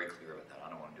 I'm very clear about that. I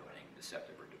don't want to do anything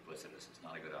deceptive or duplicitous. It's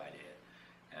not a good idea.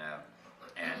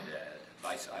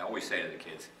 Advice I always say to the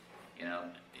kids, you know,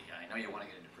 I know you want to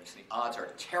get into Princeton. The odds are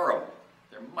terrible.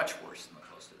 They're much worse than the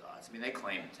posted odds. I mean, they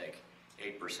claim to take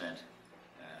 8%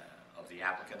 of the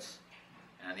applicants,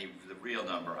 and the real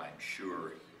number, I'm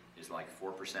sure, is like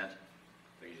 4%.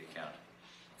 But you count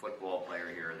a football player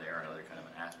here or there, another kind of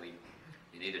an athlete.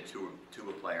 You need a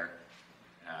tuba player.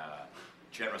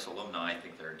 Generous alumni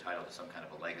think they're entitled to some kind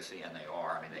of a legacy, and they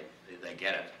are. I mean, they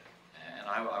get it, and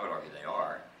I would argue they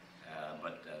are,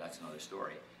 but that's another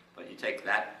story. But you take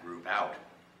that group out,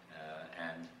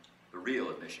 and the real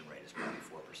admission rate is probably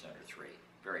 4% or 3%,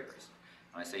 very recent.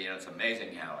 And I say, you know, it's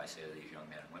amazing how, I say to these young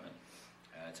men and women,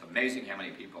 it's amazing how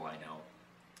many people I know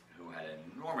who had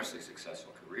enormously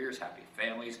successful careers, happy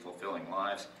families, fulfilling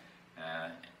lives,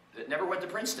 that never went to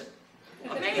Princeton.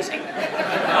 Amazing. Would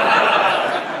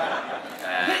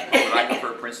I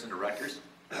prefer Princeton to Rutgers?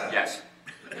 Yes.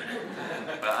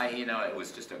 But you know, it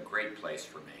was just a great place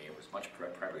for me. It was much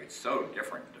probably it's so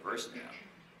different and diverse now.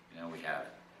 You know, we have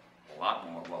a lot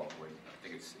more, well, I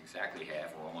think it's exactly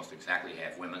half, or almost exactly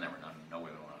half women. There were no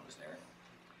women when I was there.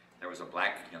 There was a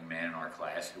black young man in our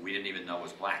class who we didn't even know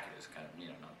was black. He was kind of, you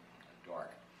know, not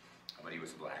dark, but he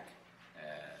was black.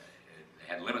 They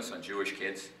had limits on Jewish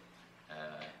kids,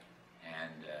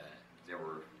 and there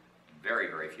were very,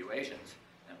 very few Asians.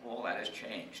 And all that has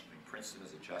changed. I mean, Princeton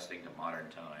is adjusting to modern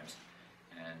times.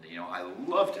 And, you know, I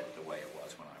loved it the way it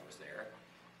was when I was there,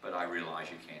 but I realize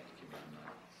you can't, you know,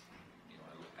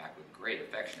 I look back with great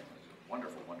affection. It was a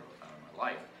wonderful, wonderful time in my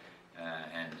life.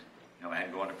 And, you know, I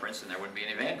hadn't gone to Princeton, there wouldn't be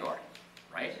any Vanguard,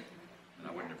 right? And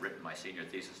I wouldn't have written my senior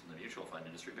thesis in the mutual fund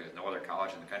industry, because no other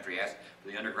college in the country asked for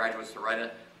the undergraduates to write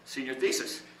a senior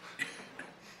thesis.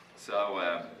 So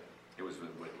it was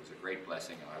a great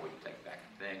blessing, and I wouldn't take back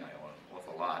a thing. I owe an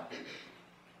awful lot.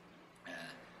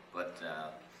 but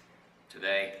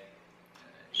today,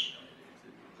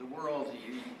 the world,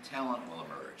 talent will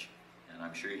emerge, and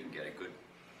I'm sure you can get a good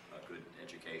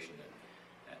education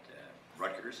at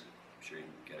Rutgers. I'm sure you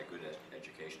can get a good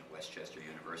education at Westchester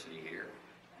University here.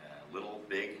 Little,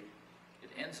 big, it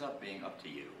ends up being up to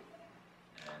you.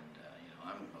 And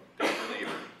I'm a big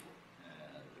believer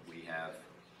that we have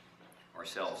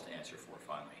ourselves to answer for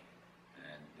finally.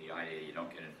 And the idea you don't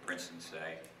get into Princeton,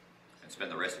 say, and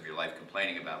spend the rest of your life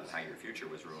complaining about how your future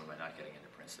was ruined by not getting into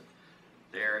Princeton.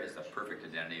 There is the perfect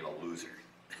identity of a loser.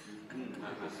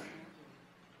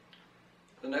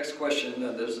 The next question,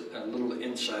 there's a little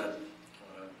inside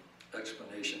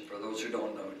explanation for those who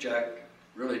don't know. Jack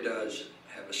really does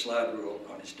have a slide rule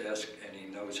on his desk, and he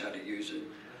knows how to use it.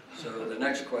 So the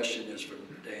next question is from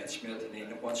Dan Smith, and he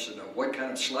wants to know, what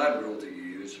kind of slide rule do you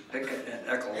use? Pickett and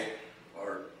Eckel,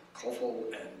 or Koffel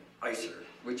and Iser?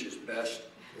 Which is best,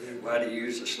 and why do you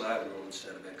use the slide rule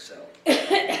instead of Excel? The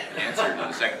answer to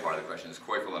the second part of the question is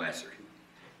Koffel and Iser.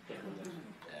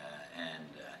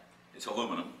 It's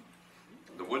aluminum.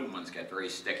 The wooden ones get very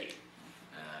sticky.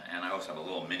 And I also have a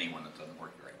little mini one that doesn't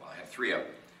work very well. I have 3 of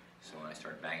them. So when I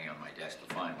start banging on my desk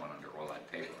to find one under all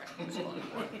that paper, I can use one.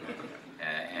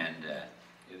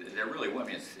 They're really, I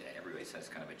mean, everybody says it's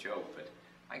kind of a joke, but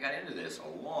I got into this a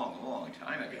long, long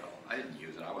time ago. I didn't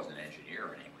use it. I wasn't an engineer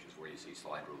or anything, which is where you see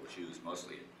slide rule was used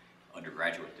mostly in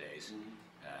undergraduate days and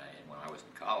when I was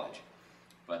in college.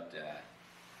 But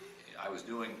I was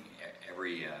doing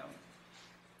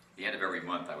the end of every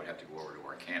month, I would have to go over to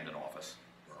our Camden office,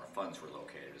 where our funds were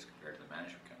located as compared to the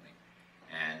management company,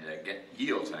 and get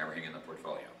yields on everything in the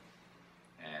portfolio.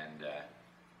 And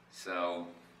so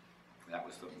that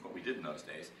was what we did in those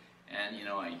days. And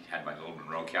I had my little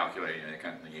Monroe calculator, the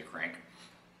kind of thing you crank.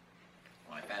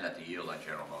 Well, I found out the yield on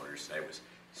General Motors, say, was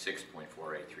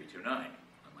 6.48329 on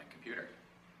my computer.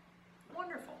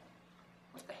 Wonderful.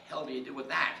 What the hell do you do with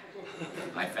that?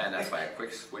 I found out by a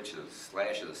quick switch of the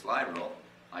slash of the slide rule,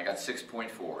 I got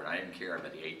 6.4, and I didn't care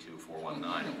about the 82419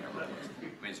 or whatever it was. I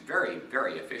mean, it's very,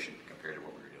 very efficient compared to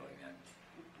what we were doing then.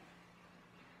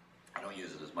 I don't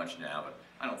use it as much now, but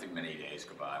I don't think many days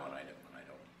go by when I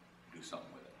don't do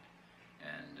something with it.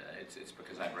 And it's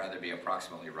because I'd rather be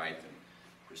approximately right than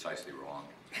precisely wrong.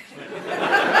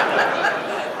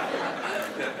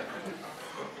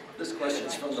 This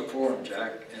question's from the forum,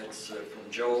 Jack. It's from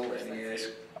Joel, and he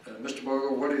asks, Mr.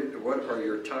 Bogle, what are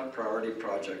your top priority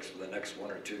projects for the next 1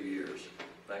 or 2 years?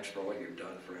 Thanks for all you've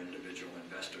done for individual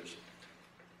investors.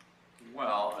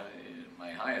 Well,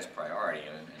 my highest priority,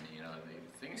 and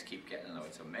things keep getting,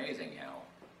 it's amazing how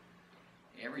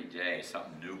every day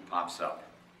something new pops up.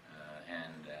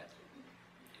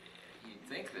 You'd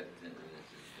think that the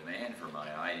demand for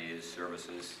my ideas,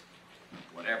 services,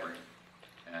 whatever,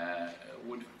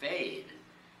 would fade,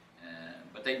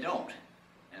 but they don't.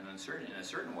 And in a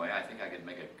certain way, I think I could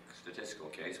make a statistical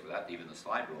case without even the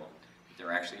slide rule that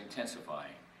they're actually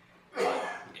intensifying. But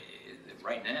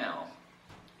right now,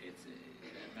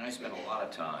 I spend a lot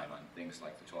of time on things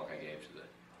like the talk I gave to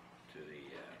the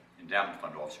endowment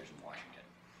fund officers in Washington.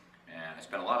 And I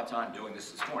spent a lot of time doing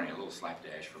this morning, a little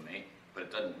slapdash for me, but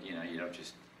it doesn't, you don't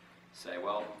just say,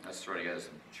 well, let's throw together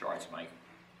some charts, Mike,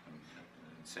 and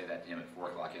say that to him at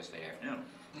 4 o'clock yesterday afternoon.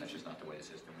 That's just not the way the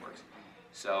system works.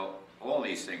 So all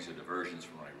these things are diversions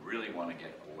from what I really want to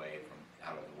get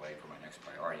out of the way for my next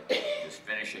priority, is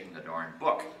finishing the darn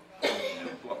book.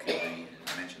 The book, I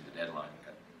mentioned the deadline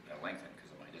got lengthened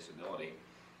because of my disability,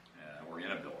 or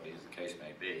inability, as the case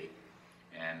may be.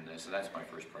 And so that's my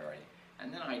first priority.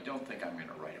 And then I don't think I'm going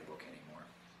to write a book anymore.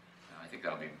 I think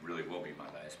that really will be my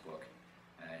last book.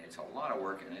 It's a lot of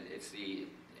work, and it's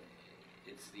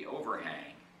the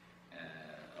overhang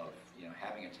of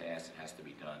having a task that has to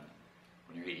be done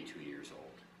when you're 82 years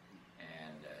old.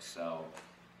 And so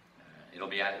it'll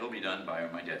be done by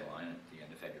my deadline at the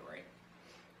end of February.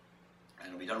 And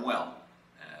it'll be done well.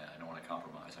 I don't want to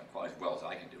compromise on quality, as well as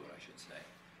I can do it, I should say.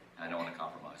 I don't want to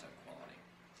compromise on quality.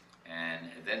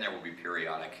 And then there will be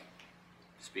periodic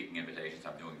speaking invitations.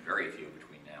 I'm doing very few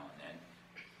between now and then.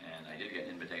 And I did get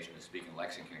an invitation to speak in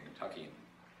Lexington, Kentucky in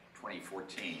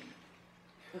 2014.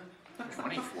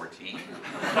 2014?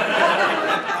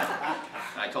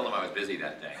 I told him I was busy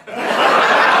that day.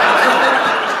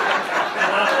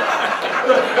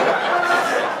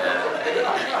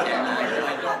 And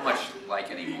I don't much like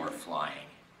any more flying.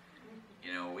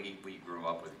 We grew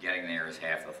up with getting there is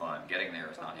half the fun. Getting there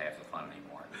is not half the fun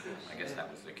anymore. I guess that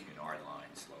was the Cunard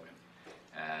line slogan.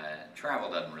 Travel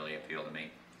doesn't really appeal to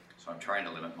me, so I'm trying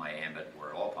to limit my ambit where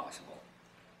at all possible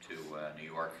to New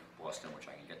York, Boston, which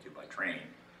I can get to by train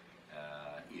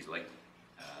easily,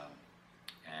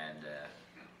 and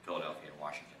Philadelphia and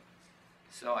Washington.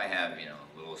 So I have,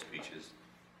 little speeches.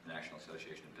 The National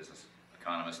Association of Business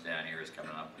Economists down here is coming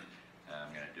up.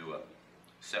 I'm going to do a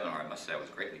seminar. I must say I was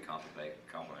greatly complimented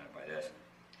by this.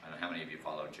 I don't know how many of you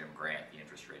follow Jim Grant, the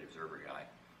interest rate observer guy,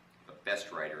 the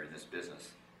best writer in this business,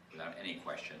 without any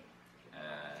question.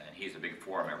 And he's a big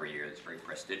forum every year. It's very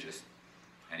prestigious.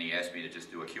 And he asked me to just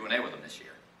do a Q&A with him this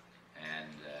year. And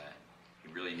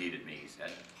he really needed me, he said.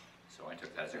 So I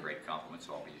took that as a great compliment.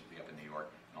 So I'll be up in New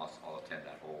York, and I'll attend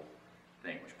that whole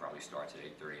thing, which probably starts at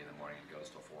 8:30 in the morning and goes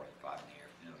till 4 or 5 in the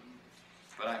afternoon.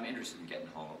 But I'm interested in getting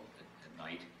home at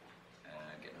night,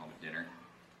 getting home at dinner.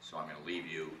 So I'm going to leave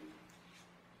you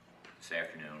this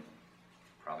afternoon,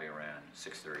 probably around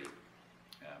 6:30.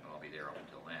 But I'll be there up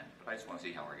until then. But I just want to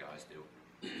see how our guys do.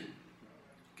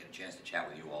 Get a chance to chat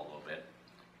with you all a little bit,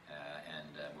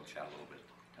 and we'll chat a little bit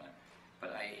at a time.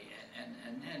 But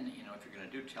and then, if you're going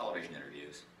to do television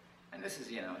interviews, and this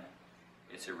is,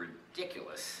 it's a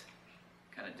ridiculous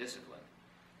kind of discipline.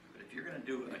 But if you're going to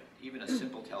do even a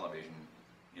simple television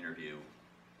interview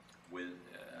with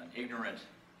an ignorant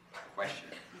question,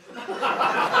 and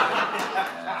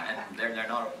they're not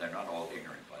all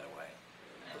ignorant, by the way.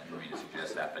 I don't mean to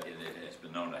suggest that, but it's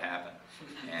been known to happen.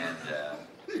 And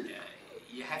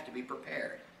you have to be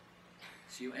prepared.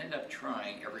 So you end up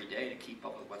trying every day to keep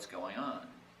up with what's going on.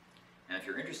 And if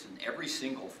you're interested in every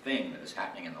single thing that is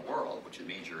happening in the world, which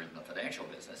means you're in the financial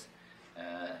business,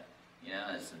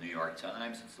 it's the New York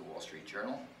Times, it's the Wall Street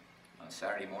Journal. On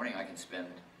Saturday morning, I can spend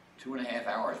 2.5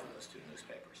 hours with those two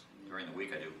newspapers. During the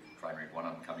week, I do try and read one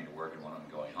of them coming to work and one of them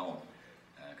going home,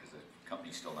 because the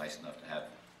company's still nice enough to have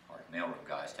our mailroom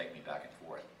guys take me back and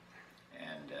forth.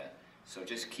 And so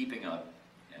just keeping up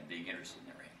and being interested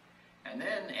in everything. And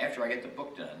then after I get the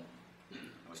book done,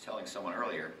 I was telling someone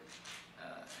earlier,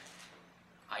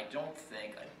 I don't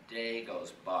think a day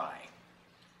goes by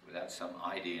without some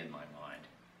idea in my mind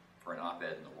for an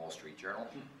op-ed in the Wall Street Journal,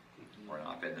 or an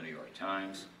op-ed in the New York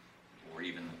Times, or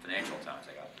even the Financial Times.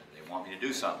 They want me to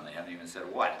do something. They haven't even said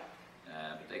what,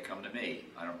 but they come to me.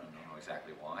 I don't know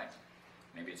exactly why.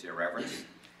 Maybe it's irreverence.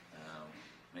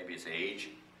 Maybe it's age.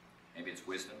 Maybe it's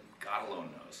wisdom. God alone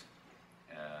knows.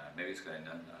 Maybe it's because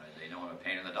they know I'm a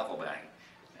pain in the duffel bag.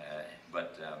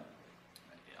 But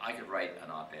I could write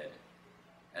an op-ed,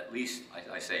 at least,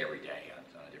 I say every day on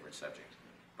a different subject.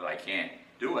 But I can't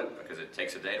do it because it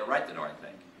takes a day to write the darn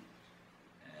thing.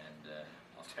 And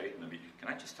I'll tell you, can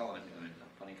I just tell a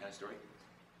funny kind of story?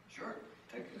 Sure.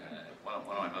 One of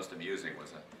my most amusing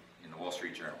was in the Wall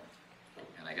Street Journal.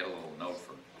 And I get a little note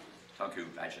from Tunku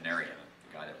Bhajanarian,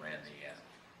 the guy that ran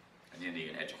an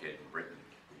Indian educated in Britain,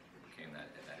 who became that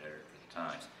editor for the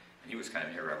Times. And he was kind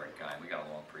of an irreverent guy, and we got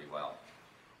along pretty well.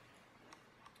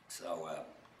 So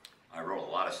I wrote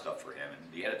a lot of stuff for him,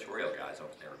 and the editorial guys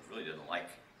over there really didn't like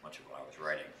much of what I was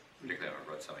writing, particularly when I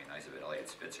wrote something nice about Elliot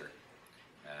Spitzer.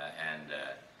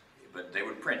 But they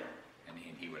would print, and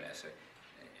he would ask.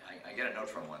 I get a note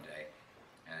from one day,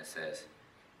 and it says,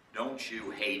 "Don't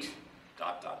you hate ...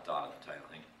 at the title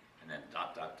thing, and then ...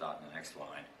 in the next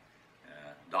line,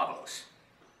 Davos,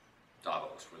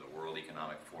 where the World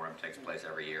Economic Forum takes place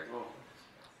every year."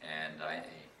 And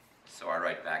so I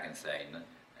write back and say,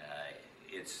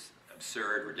 it's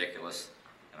absurd, ridiculous,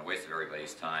 and a waste of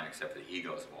everybody's time except for the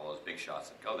egos of all those big shots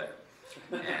that go there.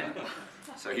 And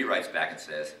so he writes back and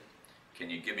says, "Can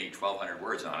you give me 1,200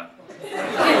 words on it?"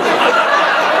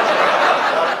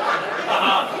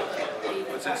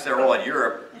 But since they're all in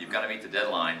Europe, you've got to meet the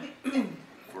deadline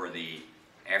for the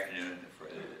afternoon,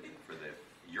 for the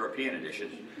European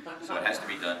edition, so it has to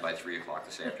be done by 3 o'clock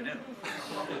this afternoon.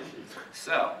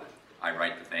 So I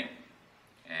write the thing,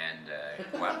 and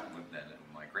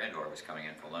my granddaughter was coming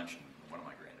in for lunch, and one of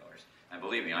my granddaughters, and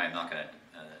believe me, I am not going to,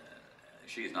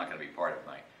 she is not going to be part of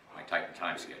my tight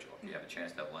time schedule. If you have a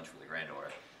chance to have lunch with a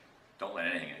granddaughter, don't let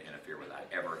anything interfere with that,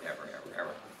 ever, ever, ever,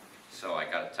 ever. So I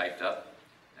got it typed up,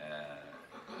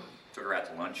 took her out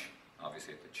to lunch,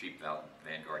 obviously at the cheap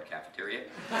Vanguard cafeteria.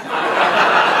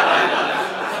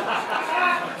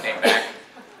 Came back,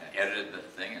 edited the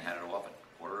thing, and had it off at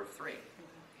 2:45.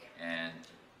 And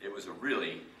it was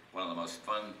really one of the most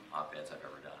fun op-eds I've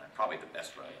ever done, and probably the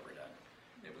best one I've ever done.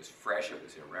 It was fresh, it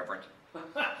was irreverent,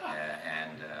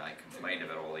 and I complained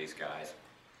about all these guys.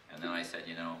 And then I said,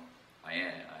 I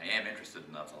am interested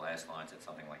enough, the last line said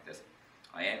something like this,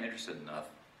 I am interested enough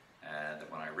that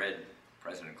when I read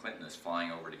President Clinton is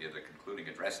flying over to give the concluding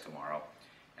address tomorrow,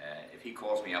 if he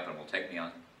calls me up and will take me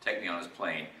on his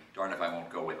plane, darn if I won't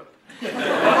go with him. He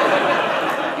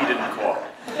didn't call.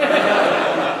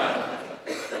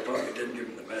 They probably didn't give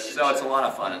him the message. So it's a lot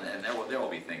of fun, and there will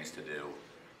be things to do.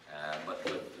 But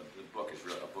the book is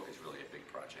really a big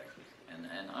project, and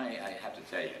I have to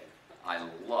tell you, I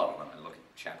love when I look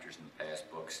at chapters in the past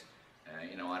books.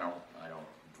 You know, I don't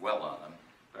dwell on them,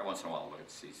 but every once in a while I look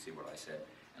at see what I said.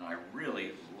 And I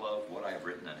really love what I've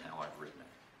written and how I've written it.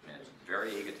 I mean, it's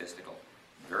very egotistical,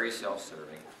 very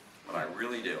self-serving, but I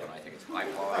really do, and I think it's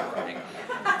high-quality writing,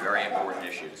 very important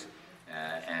issues.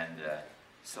 But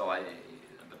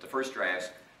the first drafts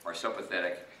are so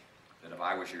pathetic that if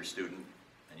I was your student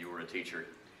and you were a teacher,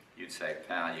 you'd say,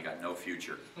 pal, you got no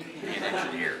future. Be an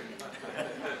engineer.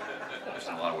 That's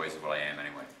in a lot of ways what I am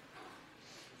anyway.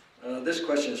 This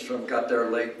question is from Got There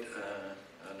Late.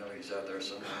 I know he's out there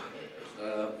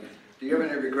somewhere. Do you have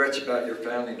any regrets about your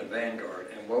founding the Vanguard,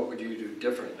 and what would you do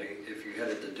differently if you had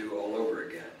it to do all over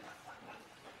again?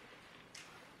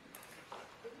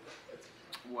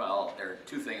 Well, there are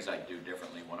two things I'd do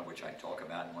differently, one of which I talk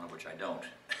about and one of which I don't.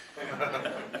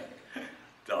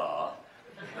 Duh.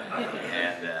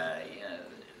 And,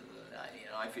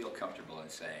 I feel comfortable in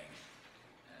saying,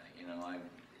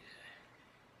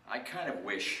 I kind of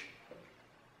wish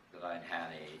that I'd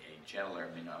had a gentler,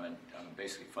 I'm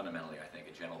basically fundamentally, I think,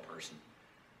 a gentle person.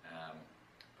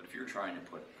 But if you're trying to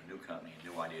put a new company and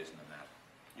new ideas in the map,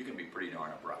 you can be pretty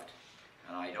darn abrupt.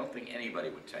 And I don't think anybody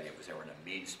would tell you it was ever in a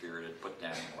mean-spirited,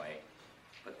 put-down way.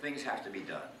 But things have to be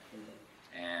done.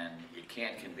 And you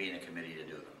can't convene a committee to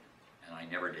do them. And I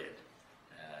never did.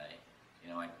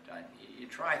 You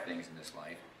try things in this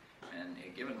life, and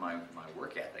given my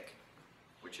work ethic,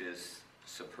 which is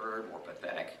superb or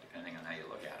pathetic, depending on how you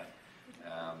look at it,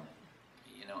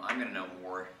 I'm going to know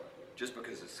more just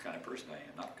because it's the kind of person I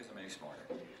am, not because I'm any smarter.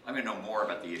 I'm going to know more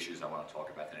about the issues I want to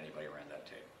talk about than anybody around that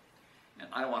table. And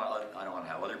I don't want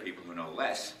to have other people who know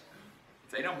less.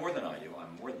 If they know more than I do,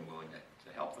 I'm more than willing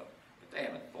to help them. But they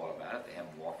haven't thought about it. They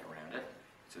haven't walked around it.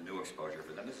 It's a new exposure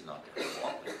for them. This is not their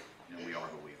fault. We are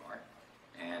who we are.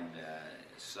 And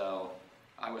so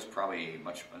I was probably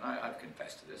and I've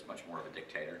confessed to this, much more of a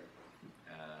dictator,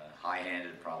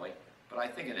 high-handed probably, but I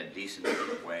think in a decent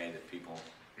way that people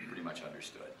pretty much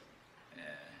understood.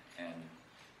 And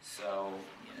so,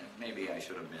 maybe I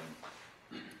should have been,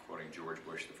 quoting George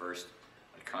Bush the first,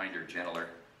 a kinder, gentler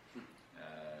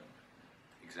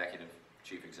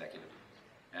chief executive.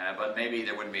 But maybe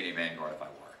there wouldn't be any Vanguard if I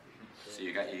were. So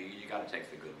you got to take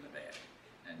the good and the bad.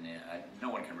 And no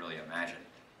one can really imagine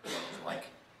what it was like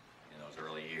in those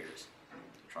early years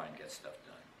to try and get stuff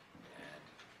done.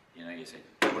 And you say,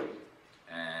 do it.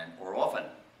 Or often,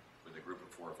 with a group of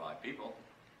 4 or 5 people,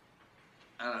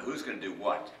 I don't know who's going to do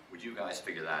what. Would you guys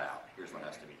figure that out? Here's what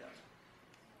has to be done.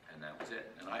 And that was it.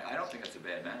 And I don't think it's a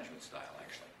bad management style,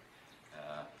 actually.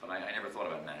 But I never thought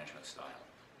about management style.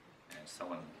 And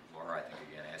Laura, I think,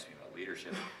 again, asked me about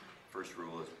leadership. First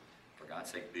rule is, for God's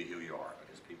sake, be who you are,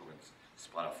 because people can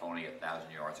spot a phony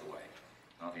 1,000 yards away.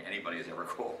 I don't think anybody has ever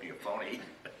called me a phony.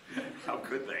 How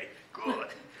could they?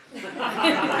 Good.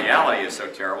 The reality is so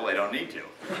terrible they don't need to.